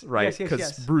 Yes. Right? Yes, Because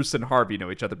yes. Bruce and Harvey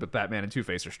know each other, but Batman and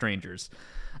Two-Face are strangers.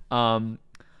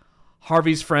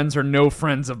 Harvey's friends are no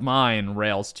friends of mine,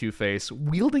 rails Two-Face,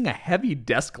 wielding a heavy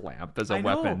desk lamp as a I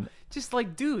know. weapon. Just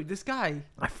like, dude, this guy.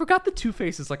 I forgot that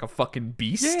Two-Face is like a fucking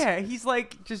beast. Yeah, he's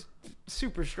like just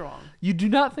super strong. You do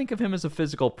not think of him as a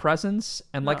physical presence,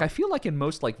 and like No. I feel like in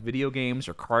most like video games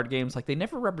or card games, like they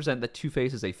never represent that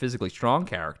Two-Face is a physically strong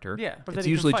character. Yeah, but then it's he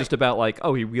can usually fight. just about like,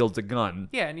 oh, he wields a gun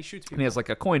Yeah, and he shoots people. and he has like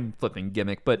a coin flipping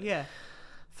gimmick. But Yeah.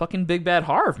 fucking Big Bad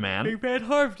Harv, man, Big Bad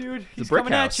Harv, dude. He's brick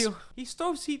coming house. at you.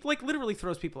 He like literally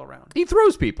throws people around. he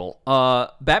throws people.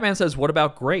 Batman says, "What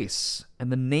about Grace?"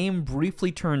 And the name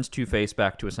briefly turns Two-Face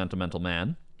back to a sentimental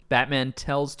man. Batman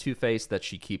tells Two-Face that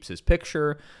she keeps his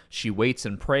picture, she waits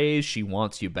and prays, she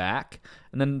wants you back.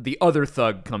 And then the other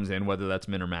thug comes in, whether that's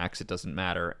Min or Max, it doesn't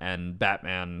matter. And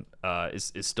Batman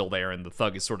is still there, and the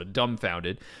thug is sort of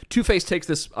dumbfounded. Two-Face takes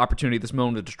this opportunity, this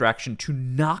moment of distraction, to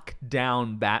knock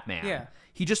down Batman. Yeah.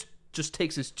 He just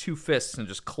takes his two fists and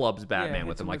just clubs Batman Yeah, with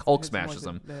hits them, him like with- Hulk hits him with smashes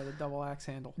him. The double axe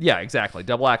handle. Yeah, exactly.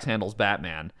 Double axe handles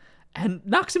Batman and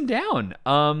knocks him down.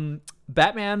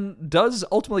 Batman does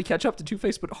ultimately catch up to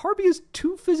Two-Face, but Harvey is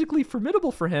too physically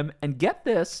formidable for him. And get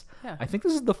this, Yeah. I think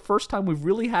this is the first time we've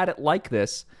really had it like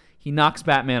this. He knocks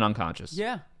Batman unconscious.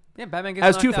 Yeah. Yeah, Batman gets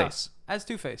As knocked out. Two-Face. As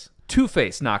Two-Face.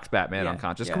 Two-Face knocks Batman Yeah,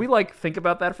 unconscious. yeah. Can we like think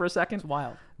about that for a second? It's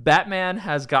wild. Batman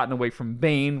has gotten away from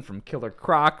Bane, from Killer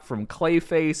Croc, from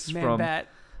Clayface, from Man-Bat.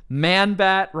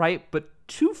 Man-Bat, right? But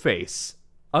Two-Face,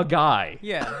 a guy.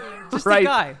 Yeah. Just Right. a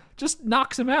guy. Just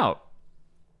knocks him out.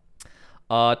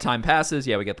 Time passes.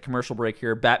 Yeah, we get the commercial break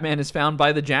here. Batman is found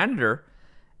by the janitor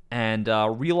and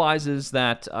realizes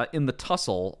that in the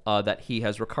tussle that he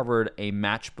has recovered a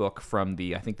matchbook from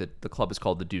I think the club is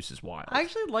called the Deuces Wild. I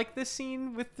actually like this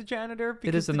scene with the janitor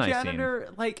because is a the nice janitor,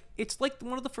 like, it's like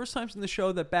one of the first times in the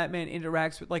show that Batman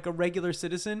interacts with like a regular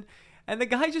citizen, and the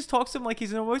guy just talks to him like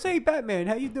he's an voice. Hey, Batman,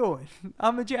 how you doing?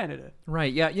 I'm a janitor.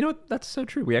 Right, yeah. You know what? That's so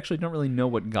true. We actually don't really know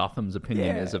what Gotham's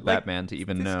opinion Yeah, is of like, Batman to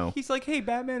even know. He's like, hey,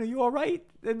 Batman, are you all right?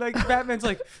 And like Batman's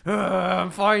like,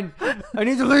 I'm fine. I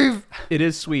need to leave. It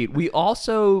is sweet. We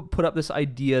also put up this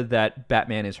idea that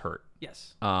Batman is hurt.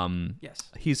 Yes. Yes.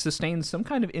 He's sustained some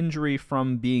kind of injury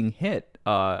from being hit.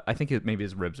 I think maybe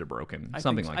his ribs are broken,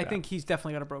 something like that. I think he's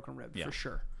definitely got a broken rib for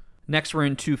sure. Next, we're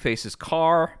in Two-Face's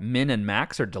car. Min and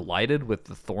Max are delighted with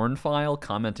the Thorn file,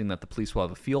 commenting that the police will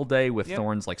have a field day with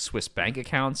Thorn's like Swiss bank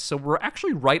accounts. So we're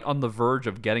actually right on the verge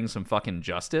of getting some fucking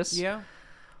justice. Yeah.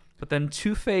 But then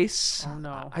Two-Face, Oh,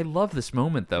 no. I love this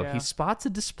moment though. Yeah. He spots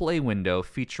a display window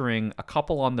featuring a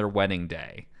couple on their wedding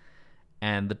day.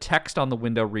 And the text on the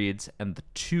window reads, "And the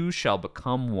two shall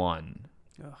become one."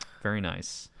 Ugh. Very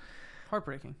nice.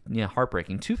 Heartbreaking. Yeah,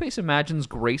 heartbreaking. Two-Face imagines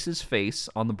Grace's face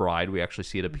on the bride. We actually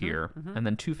see it appear. And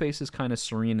then Two-Face's kind of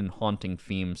serene and haunting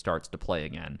theme starts to play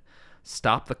again.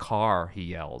 "Stop the car," he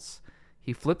yells.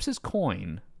 He flips his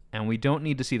coin, and we don't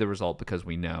need to see the result because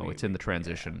we know. It's in the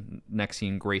transition. Next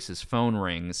scene, Grace's phone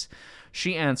rings.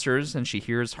 She answers, and she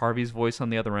hears Harvey's voice on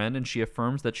the other end, and she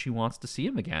affirms that she wants to see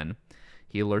him again.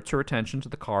 He alerts her attention to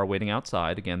the car waiting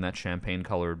outside. Again, that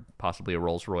champagne-colored, possibly a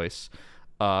Rolls-Royce.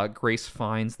 Grace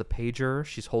finds the pager.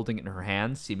 She's holding it in her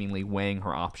hand, seemingly weighing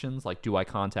her options. Like, do I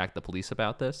contact the police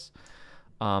about this?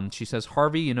 She says,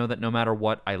 "Harvey, you know that no matter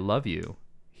what, I love you."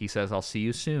 He says, "I'll see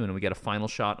you soon." And we get a final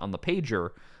shot on the pager.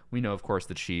 We know, of course,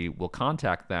 that she will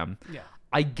contact them. Yeah.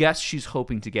 I guess she's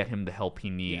hoping to get him the help he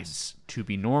needs to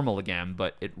be normal again,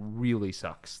 but it really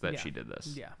sucks that she did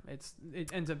this. Yeah.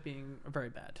 It ends up being very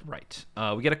bad. Right.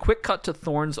 We get a quick cut to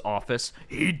Thorne's office.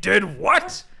 He did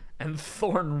what? And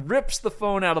Thorne rips the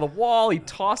phone out of the wall. He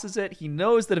tosses it. He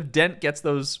knows that if Dent gets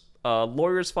those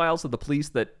lawyer's files to the police,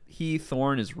 that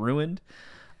Thorne, is ruined.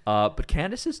 But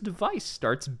Candace's device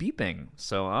starts beeping.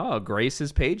 So, Grace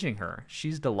is paging her.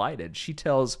 She's delighted. She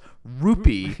tells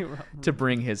Rupee to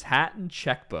bring his hat and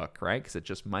checkbook, right? Because it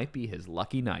just might be his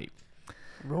lucky night.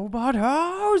 Robot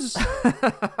house.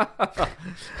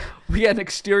 We get an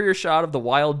exterior shot of the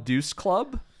Wild Deuce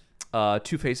Club.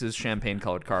 Two-Face's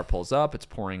champagne-colored car pulls up. It's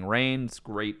pouring rain. It's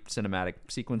great cinematic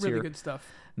sequence Really here. good stuff.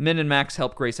 Min and Max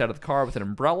help Grace out of the car with an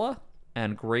umbrella,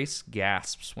 and Grace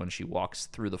gasps when she walks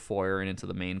through the foyer and into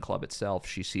the main club itself.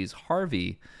 She sees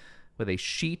Harvey with a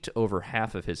sheet over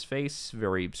half of his face,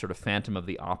 very sort of Phantom of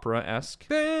the Opera-esque.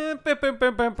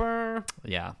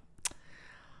 Yeah.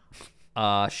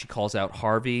 She calls out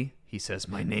Harvey. He says,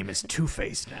 "My name is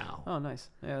Two-Face now." Oh, nice.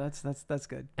 Yeah, that's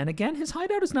good. And again, his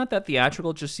hideout is not that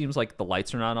theatrical. It just seems like the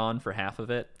lights are not on for half of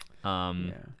it.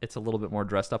 It's a little bit more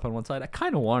dressed up on one side. I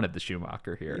kind of wanted the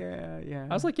Schumacher here. Yeah.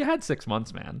 I was like, you had 6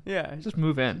 months, man. Yeah. Just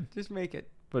move in. Just make it.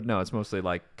 But no, it's mostly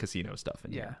like casino stuff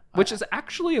in Yeah. here. Which is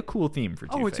actually a cool theme for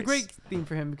Two-Face. Oh, it's a great theme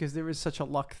for him because there is such a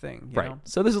luck thing. You Right. know?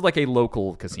 So this is like a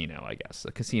local casino, I guess.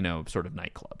 A casino sort of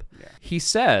nightclub. Yeah. He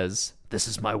says, "This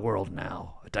is my world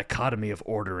now. A dichotomy of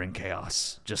order and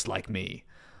chaos, just like me."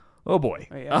 Oh boy.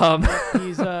 Oh,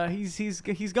 yeah. He's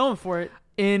going for it.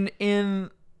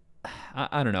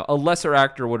 I don't know. A lesser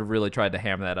actor would have really tried to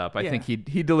ham that up. I think he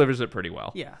delivers it pretty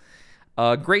well. Yeah.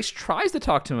 Grace tries to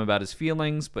talk to him about his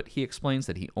feelings, but he explains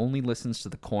that he only listens to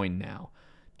the coin now.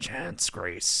 "Chance,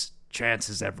 Grace. Chance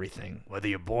is everything. Whether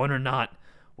you're born or not,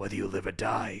 whether you live or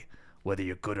die, whether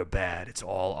you're good or bad, it's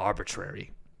all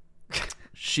arbitrary." I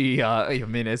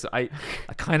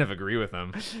kind of agree with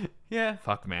him. Yeah.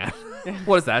 Fuck, man.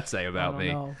 What does that say about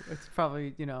me? No, it's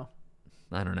probably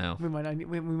I don't know. we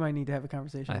might need to have a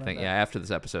conversation. I about think that. after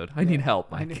this episode, I need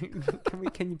help, I Mike.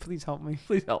 need- Can you please help me?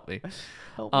 Please help me.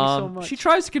 Help me so much. She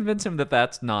tries to convince him that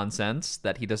that's nonsense,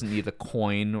 that he doesn't need the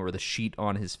coin or the sheet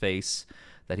on his face,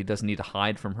 that he doesn't need to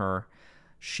hide from her.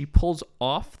 She pulls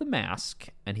off the mask,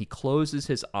 and he closes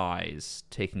his eyes,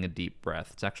 taking a deep breath.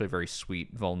 It's actually a very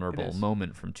sweet, vulnerable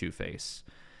moment from Two-Face.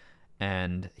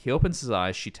 And he opens his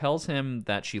eyes. She tells him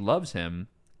that she loves him,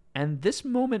 and this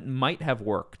moment might have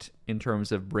worked in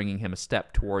terms of bringing him a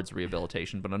step towards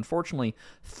rehabilitation. But unfortunately,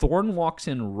 Thorne walks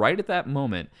in right at that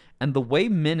moment, and the way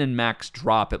Min and Max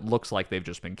drop, it looks like they've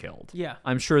just been killed. Yeah.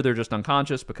 I'm sure they're just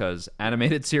unconscious because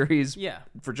animated series Yeah.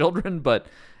 for children, but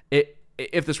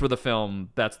if this were the film,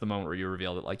 that's the moment where you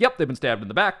reveal that, like, yep, they've been stabbed in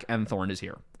the back, and Thorne is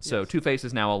here. So Yes. Two-Face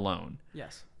is now alone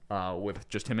Yes. with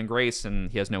just him and Grace,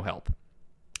 and he has no help.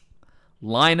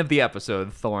 Line of the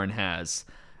episode, Thorne has,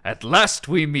 "At last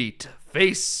we meet,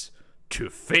 face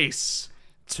to face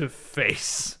to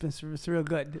face." It's real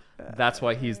good. That's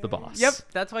why he's the boss. Yep.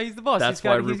 That's why he's the boss. That's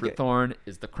why Rupert Thorne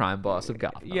is the crime boss of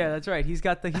Gotham. Yeah, that's right. He's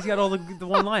got all the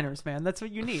one-liners, man. That's what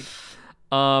you need.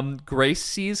 Grace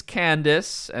sees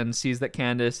Candace and sees that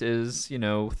Candace is,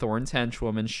 Thorne's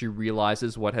henchwoman. She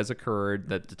realizes what has occurred,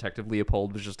 that Detective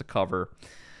Leopold was just a cover.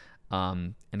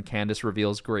 And Candace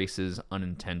reveals Grace's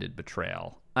unintended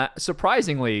betrayal.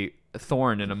 Surprisingly,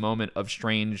 Thorne, in a moment of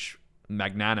strange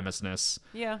magnanimousness,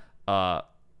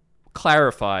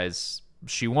 clarifies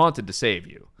she wanted to save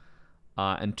you.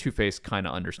 And Two-Face kind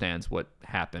of understands what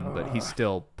happened, but he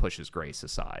still pushes Grace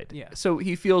aside. Yeah. So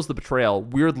he feels the betrayal.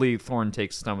 Weirdly, Thorne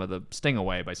takes some of the sting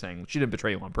away by saying she didn't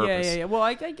betray you on purpose. Yeah. Well,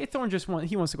 I Thorne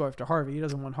wants to go after Harvey. He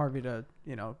doesn't want Harvey to,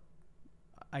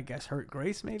 I guess hurt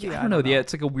Grace maybe. I don't know. Yeah,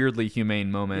 it's like a weirdly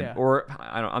humane moment, Yeah. or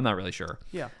I'm not really sure.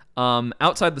 Yeah.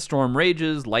 Outside, the storm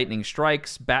rages. Lightning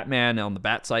strikes. Batman on the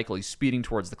bat cycle. He's speeding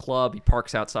towards the club. He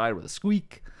parks outside with a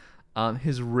squeak.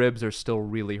 His ribs are still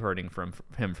really hurting from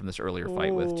him from this earlier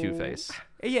fight with Two-Face.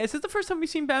 Yeah, is this the first time we've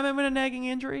seen Batman with a nagging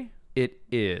injury? It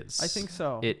is. I think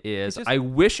so. It is. It's just- I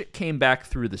wish it came back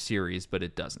through the series, but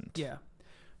it doesn't. Yeah.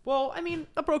 Well, I mean,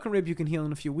 a broken rib you can heal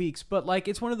in a few weeks, but like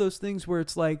it's one of those things where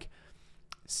it's like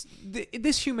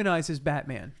this humanizes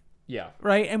Batman. Yeah.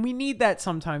 Right? And we need that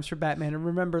sometimes for Batman. And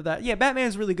remember that,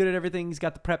 Batman's really good at everything. He's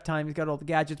got the prep time. He's got all the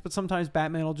gadgets. But sometimes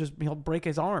Batman he'll break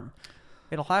his arm.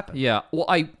 It'll happen. Yeah. Well,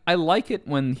 I like it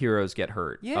when heroes get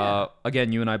hurt. Yeah.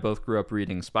 Again, you and I both grew up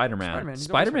reading Spider-Man.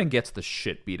 Spider-Man gets the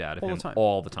shit beat out of him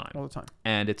all the time. All the time.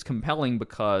 And it's compelling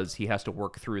because he has to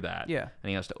work through that. Yeah. And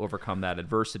he has to overcome that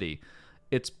adversity.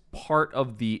 It's part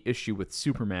of the issue with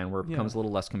Superman where it becomes a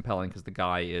little less compelling because the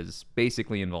guy is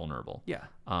basically invulnerable. Yeah.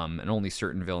 And only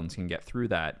certain villains can get through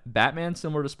that. Batman,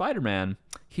 similar to Spider-Man,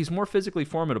 he's more physically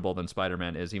formidable than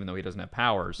Spider-Man is, even though he doesn't have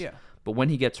powers. Yeah. But when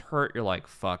he gets hurt, you're like,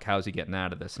 fuck, how's he getting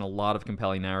out of this? And a lot of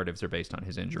compelling narratives are based on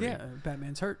his injury. Yeah,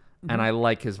 Batman's hurt. And I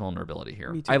like his vulnerability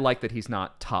here. Me too. I like that he's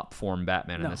not top form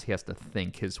Batman in No. this. He has to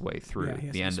think his way through Yeah, he has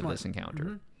to the be end of smart. this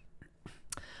encounter.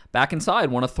 Back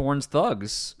inside, one of Thorne's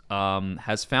thugs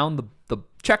has found the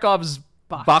Chekhov's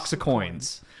box of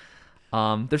coins.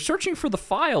 They're searching for the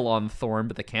file on Thorne,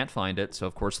 but they can't find it. So,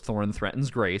 of course, Thorne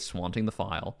threatens Grace, wanting the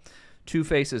file.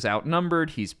 Two-Face is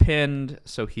outnumbered. He's pinned,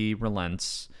 so he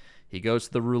relents. He goes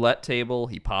to the roulette table,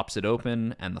 he pops it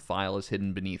open, and the file is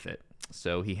hidden beneath it.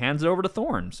 So he hands it over to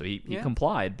Thorne. So he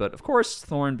complied. But of course,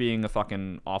 Thorne, being a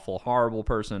fucking awful, horrible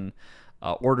person,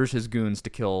 orders his goons to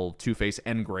kill Two-Face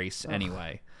and Grace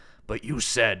anyway. But you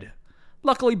said...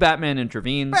 Luckily, Batman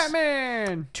intervenes.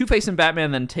 Batman! Two-Face and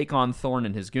Batman then take on Thorne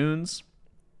and his goons.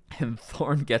 And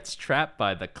Thorne gets trapped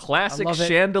by the classic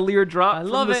chandelier drop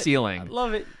from the ceiling. I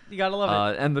love it. You gotta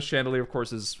love it. And the chandelier, of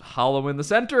course, is hollow in the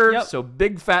center. Yep. So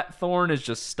big fat Thorne is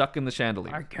just stuck in the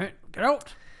chandelier. I can't get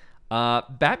out.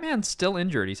 Batman's still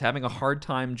injured. He's having a hard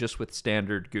time just with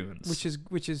standard goons.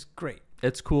 Which is great.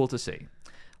 It's cool to see.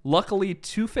 Luckily,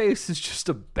 Two-Face is just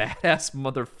a badass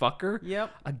motherfucker.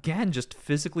 Yep. Again, just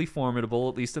physically formidable,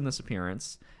 at least in this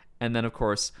appearance. And then, of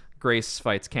course, Grace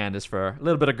fights Candace for a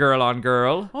little bit of girl on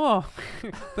girl. Oh,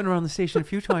 been around the station a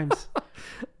few times.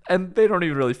 And they don't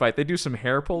even really fight. They do some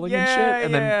hair pulling and shit.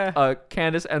 And then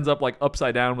Candace ends up like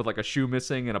upside down with like a shoe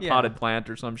missing and a potted plant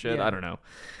or some shit. Yeah. I don't know.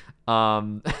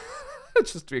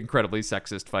 It's just an incredibly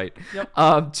sexist fight.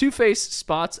 Yep. Two-Face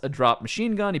spots a dropped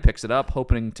machine gun. He picks it up,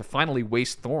 hoping to finally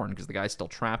waste Thorne because the guy's still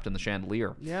trapped in the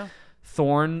chandelier. Yeah.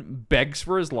 Thorne begs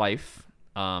for his life.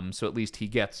 So at least he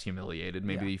gets humiliated.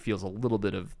 Maybe he feels a little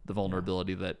bit of the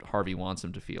vulnerability that Harvey wants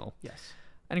him to feel. Yes.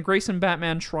 And Grace and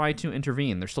Batman try to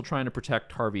intervene. They're still trying to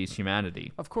protect Harvey's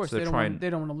humanity. Of course, so they don't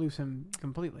want to lose him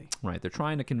completely. Right, they're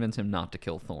trying to convince him not to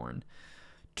kill Thorne.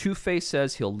 Two-Face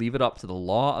says he'll leave it up to the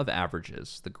law of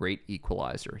averages, the great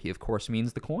equalizer. He, of course,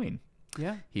 means the coin.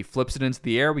 Yeah. He flips it into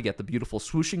the air. We get the beautiful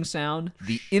swooshing sound.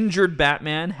 The injured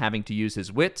Batman having to use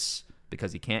his wits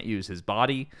because he can't use his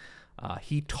body.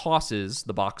 He tosses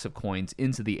the box of coins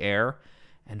into the air.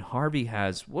 And Harvey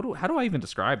has... how do I even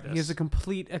describe this? He has a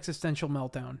complete existential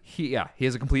meltdown. He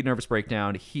has a complete nervous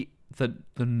breakdown. The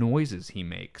noises he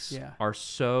makes are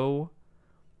so...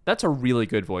 That's a really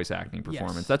good voice acting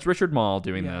performance. Yes. That's Richard Mall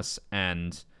doing this,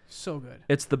 and so good.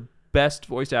 it's the best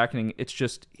voice acting. It's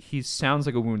just he sounds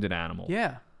like a wounded animal.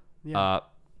 Yeah. Yeah.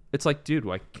 It's like, dude,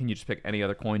 why can you just pick any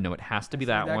other coin? No, it has to be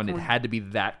that one. coin. It had to be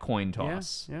that coin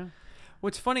toss. Yeah.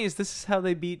 What's funny is this is how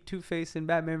they beat Two-Face in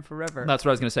Batman Forever. That's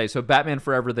what I was gonna say. So Batman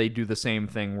Forever, they do the same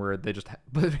thing where they just,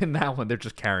 but in that one, they're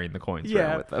just carrying the coins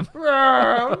around with them.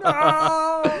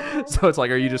 No! So it's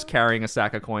like, are you just carrying a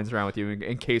sack of coins around with you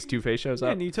in case Two-Face shows Yeah,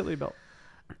 up? and a utility belt.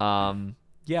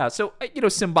 Yeah, so,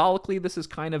 symbolically, this is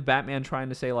kind of Batman trying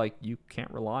to say, like, you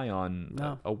can't rely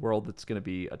on a world that's going to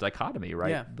be a dichotomy,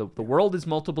 right? Yeah. The world is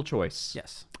multiple choice.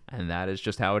 Yes. And that is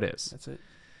just how it is. That's it.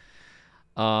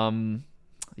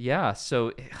 Yeah,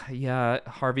 so,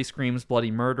 Harvey screams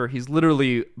bloody murder. He's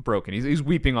literally broken. He's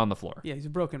weeping on the floor. Yeah, he's a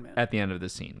broken man. At the end of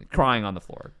this scene, crying on the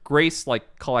floor. Grace,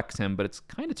 collects him, but it's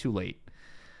kind of too late.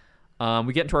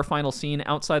 We get into our final scene.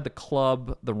 Outside the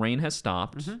club, the rain has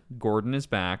stopped. Mm-hmm. Gordon is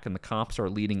back, and the cops are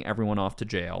leading everyone off to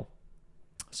jail.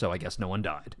 So I guess no one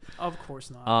died. Of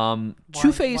course not.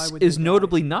 Two-Face is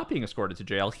notably not being escorted to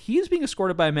jail. He is being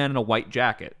escorted by a man in a white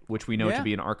jacket, which we know to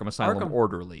be an Arkham Asylum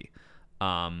orderly.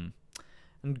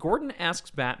 And Gordon asks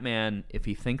Batman if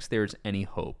he thinks there's any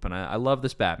hope. And I love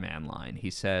this Batman line. He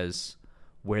says,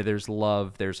 "Where there's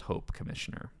love, there's hope,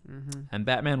 Commissioner." Mm-hmm. And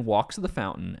Batman walks to the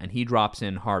fountain, and he drops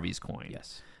in Harvey's coin.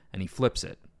 Yes. And he flips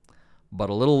it.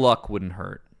 But a little luck wouldn't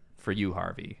hurt for you,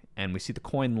 Harvey. And we see the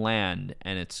coin land,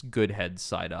 and it's Goodhead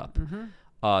side up. Mm-hmm.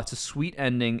 It's a sweet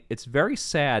ending. It's very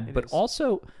sad, but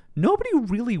also nobody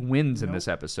really wins in this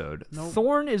episode.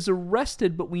 Thorne is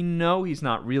arrested, but we know he's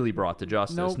not really brought to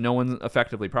justice. No one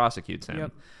effectively prosecutes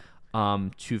him.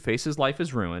 Yep. Two-Face's life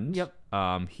is ruined. Yep.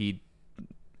 He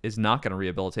is not going to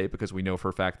rehabilitate because we know for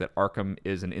a fact that Arkham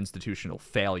is an institutional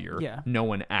failure. Yeah. No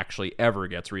one actually ever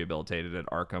gets rehabilitated at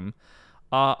Arkham.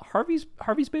 Harvey's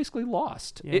basically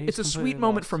lost. It's a sweet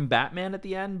moment from Batman at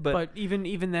the end, but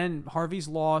even then, Harvey's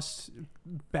lost.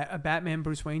 Batman,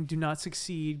 Bruce Wayne do not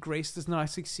succeed. Grace does not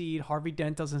succeed. Harvey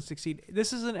Dent doesn't succeed.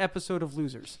 This is an episode of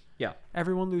losers. Yeah,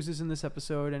 everyone loses in this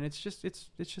episode, and it's just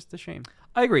a shame.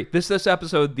 I agree. This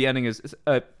episode, the ending is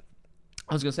I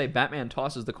was gonna say Batman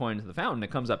tosses the coin into the fountain.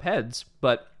 It comes up heads,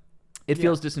 but it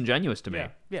feels disingenuous to me.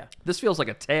 Yeah. This feels like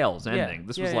a Tails ending.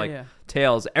 This was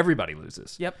Tails. Everybody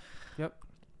loses. Yep.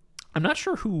 I'm not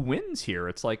sure who wins here.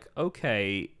 It's like,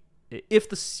 okay, if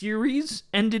the series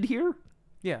ended here,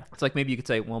 it's like maybe you could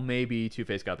say, well, maybe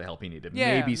Two-Face got the help he needed.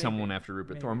 Maybe someone after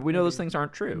Rupert Thorne. But we know those things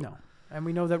aren't true. No. And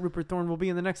we know that Rupert Thorne will be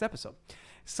in the next episode.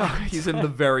 So he's in the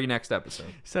very next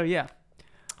episode. So, yeah.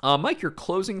 Mike, your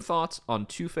closing thoughts on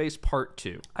Two-Face Part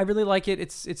 2. I really like it.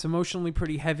 It's emotionally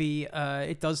pretty heavy.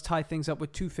 It does tie things up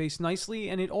with Two-Face nicely,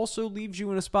 and it also leaves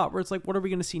you in a spot where it's like, what are we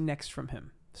going to see next from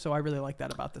him? So I really like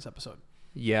that about this episode.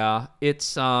 Yeah,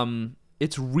 it's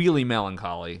really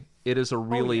melancholy. It is a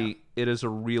really it is a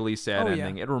really sad Oh, yeah.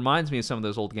 ending. It reminds me of some of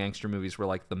those old gangster movies where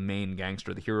like the main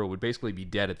gangster, the hero, would basically be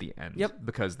dead at the end. Yep.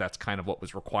 Because that's kind of what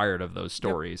was required of those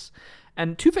stories.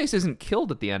 And Two-Face isn't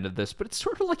killed at the end of this, but it's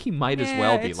sort of like he might as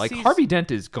well be. Like Harvey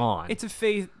Dent is gone. It's a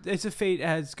fate. It's a fate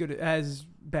as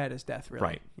bad as death, really.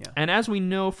 Right. Yeah. And as we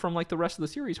know from like the rest of the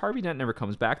series, Harvey Dent never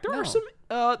comes back. There No.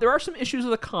 are some issues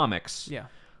of the comics. Yeah.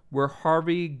 Where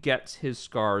Harvey gets his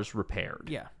scars repaired.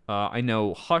 Yeah. I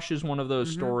know Hush is one of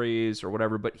those stories or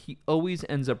whatever, but he always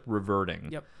ends up reverting.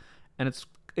 Yep. And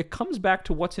it comes back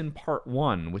to what's in part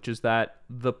 1, which is that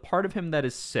the part of him that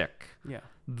is sick, Yeah.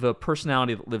 the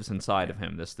personality that lives inside of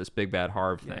him, this big bad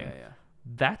Harv thing, Yeah.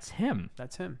 that's him.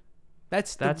 That's him.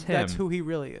 That's him. That's who he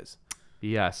really is.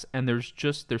 Yes, and there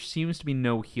seems to be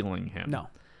no healing him. No.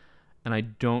 And I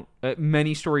don't.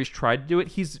 Many stories try to do it.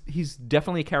 He's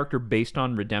definitely a character based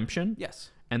on redemption.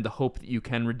 Yes. And the hope that you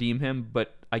can redeem him,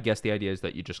 but I guess the idea is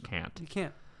that you just can't. You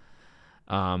can't.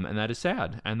 And that is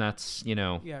sad, and that's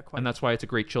quite. and that's why it's a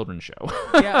great children's show.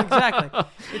 Yeah, exactly.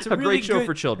 It's a great show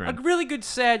for children. A really good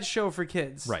sad show for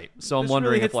kids. Right. So I'm This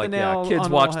wondering really if hits the nail kids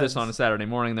on watch all this heads. on a Saturday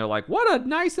morning, they're like, "What a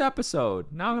nice episode!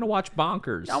 Now I'm gonna watch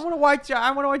Bonkers." I want to watch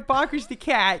Bonkers the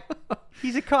cat.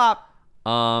 He's a cop.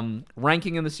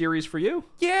 Ranking in the series for you?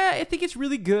 Yeah, I think it's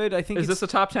really good. I think Is this a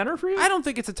top 10er for you? I don't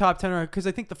think it's a top 10 because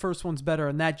I think the first one's better,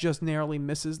 and that just narrowly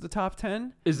misses the top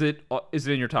 10. Is it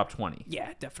in your top 20?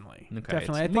 Yeah, definitely. Okay.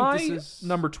 Definitely. It's I think this is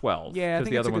number 12. Yeah, I because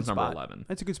think the it's other a good one's number spot. 11.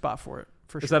 That's a good spot for it.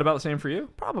 For Is sure. that about the same for you?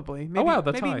 Probably? Maybe, wow,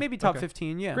 that's high. maybe top Okay.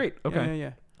 15. Yeah. Great. Okay.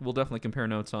 Yeah. We'll definitely compare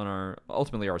notes on our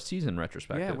season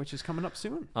retrospective. Yeah, which is coming up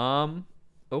soon.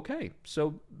 Okay,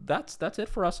 so that's it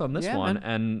for us on this Yeah, one, man.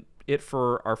 and it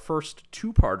for our first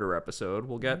two-parter episode.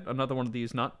 We'll get another one of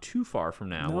these not too far from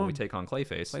now when we take on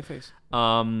Clayface.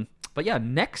 But yeah,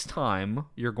 next time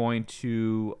you're going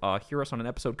to hear us on an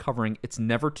episode covering It's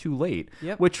Never Too Late,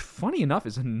 Yep. which, funny enough,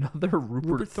 is another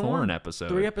Rupert Thorne episode.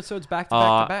 3 episodes back to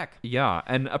back to back. Yeah,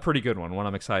 and a pretty good one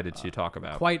I'm excited to talk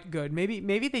about. Quite good. Maybe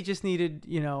they just needed,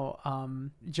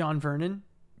 John Vernon.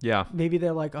 Yeah. Maybe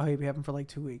they're like, oh, hey, we have him for like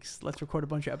 2 weeks. Let's record a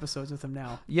bunch of episodes with him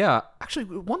now. Yeah. Actually,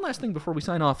 one last thing before we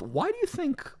sign off. Why do you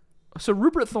think... So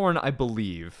Rupert Thorne, I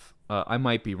believe, I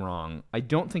might be wrong. I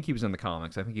don't think he was in the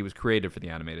comics. I think he was created for the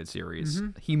animated series.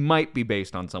 He might be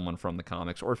based on someone from the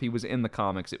comics, or if he was in the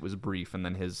comics, it was brief, and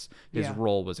then his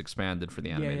role was expanded for the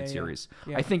animated series.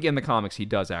 Yeah. I think in the comics he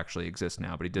does actually exist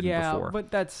now, but he didn't before. Yeah, but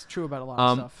that's true about a lot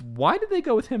of stuff. Why did they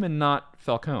go with him and not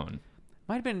Falcone?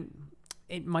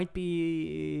 It might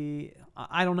be,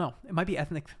 I don't know. It might be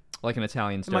ethnic. Like an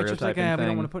Italian It might stereotyping just like, thing? we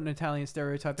don't want to put an Italian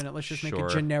stereotype in it. Let's just make a Sure.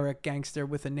 generic gangster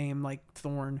with a name like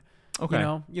Thorne. Okay.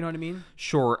 You know what I mean?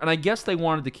 Sure. And I guess they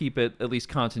wanted to keep it at least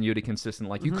continuity consistent.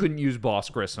 Like, you couldn't use Boss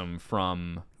Grissom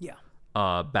from Yeah.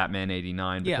 Batman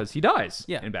 89 Yeah. because he dies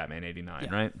Yeah. in Batman 89,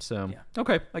 Yeah. right? So, Yeah.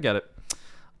 okay, I get it.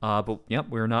 But yeah,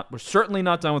 we're certainly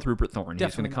not done with Rupert Thorne. He's going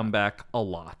Definitely to come back a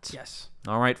lot. Yes.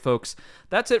 All right, folks.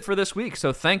 That's it for this week.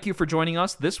 So thank you for joining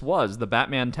us. This was the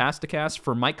Batman Tasticast.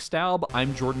 For Mike Staub,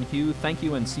 I'm Jordan Hugh. Thank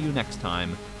you and see you next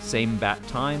time. Same bat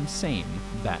time, same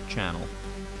bat channel.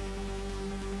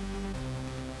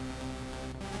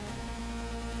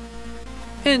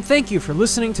 And thank you for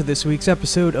listening to this week's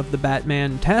episode of the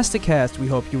Batman Tasticast. We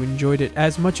hope you enjoyed it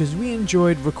as much as we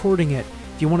enjoyed recording it.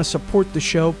 If you want to support the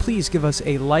show, please give us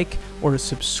a like or a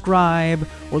subscribe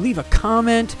or leave a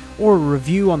comment or a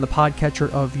review on the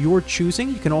podcatcher of your choosing.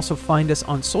 You can also find us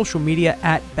on social media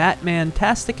at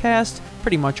BatmanTasticast,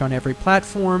 pretty much on every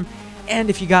platform. And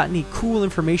if you got any cool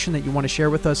information that you want to share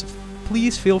with us,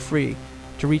 please feel free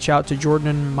to reach out to Jordan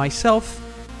and myself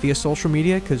via social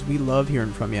media because we love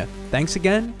hearing from you. Thanks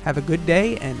again, have a good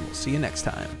day, and we'll see you next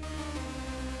time.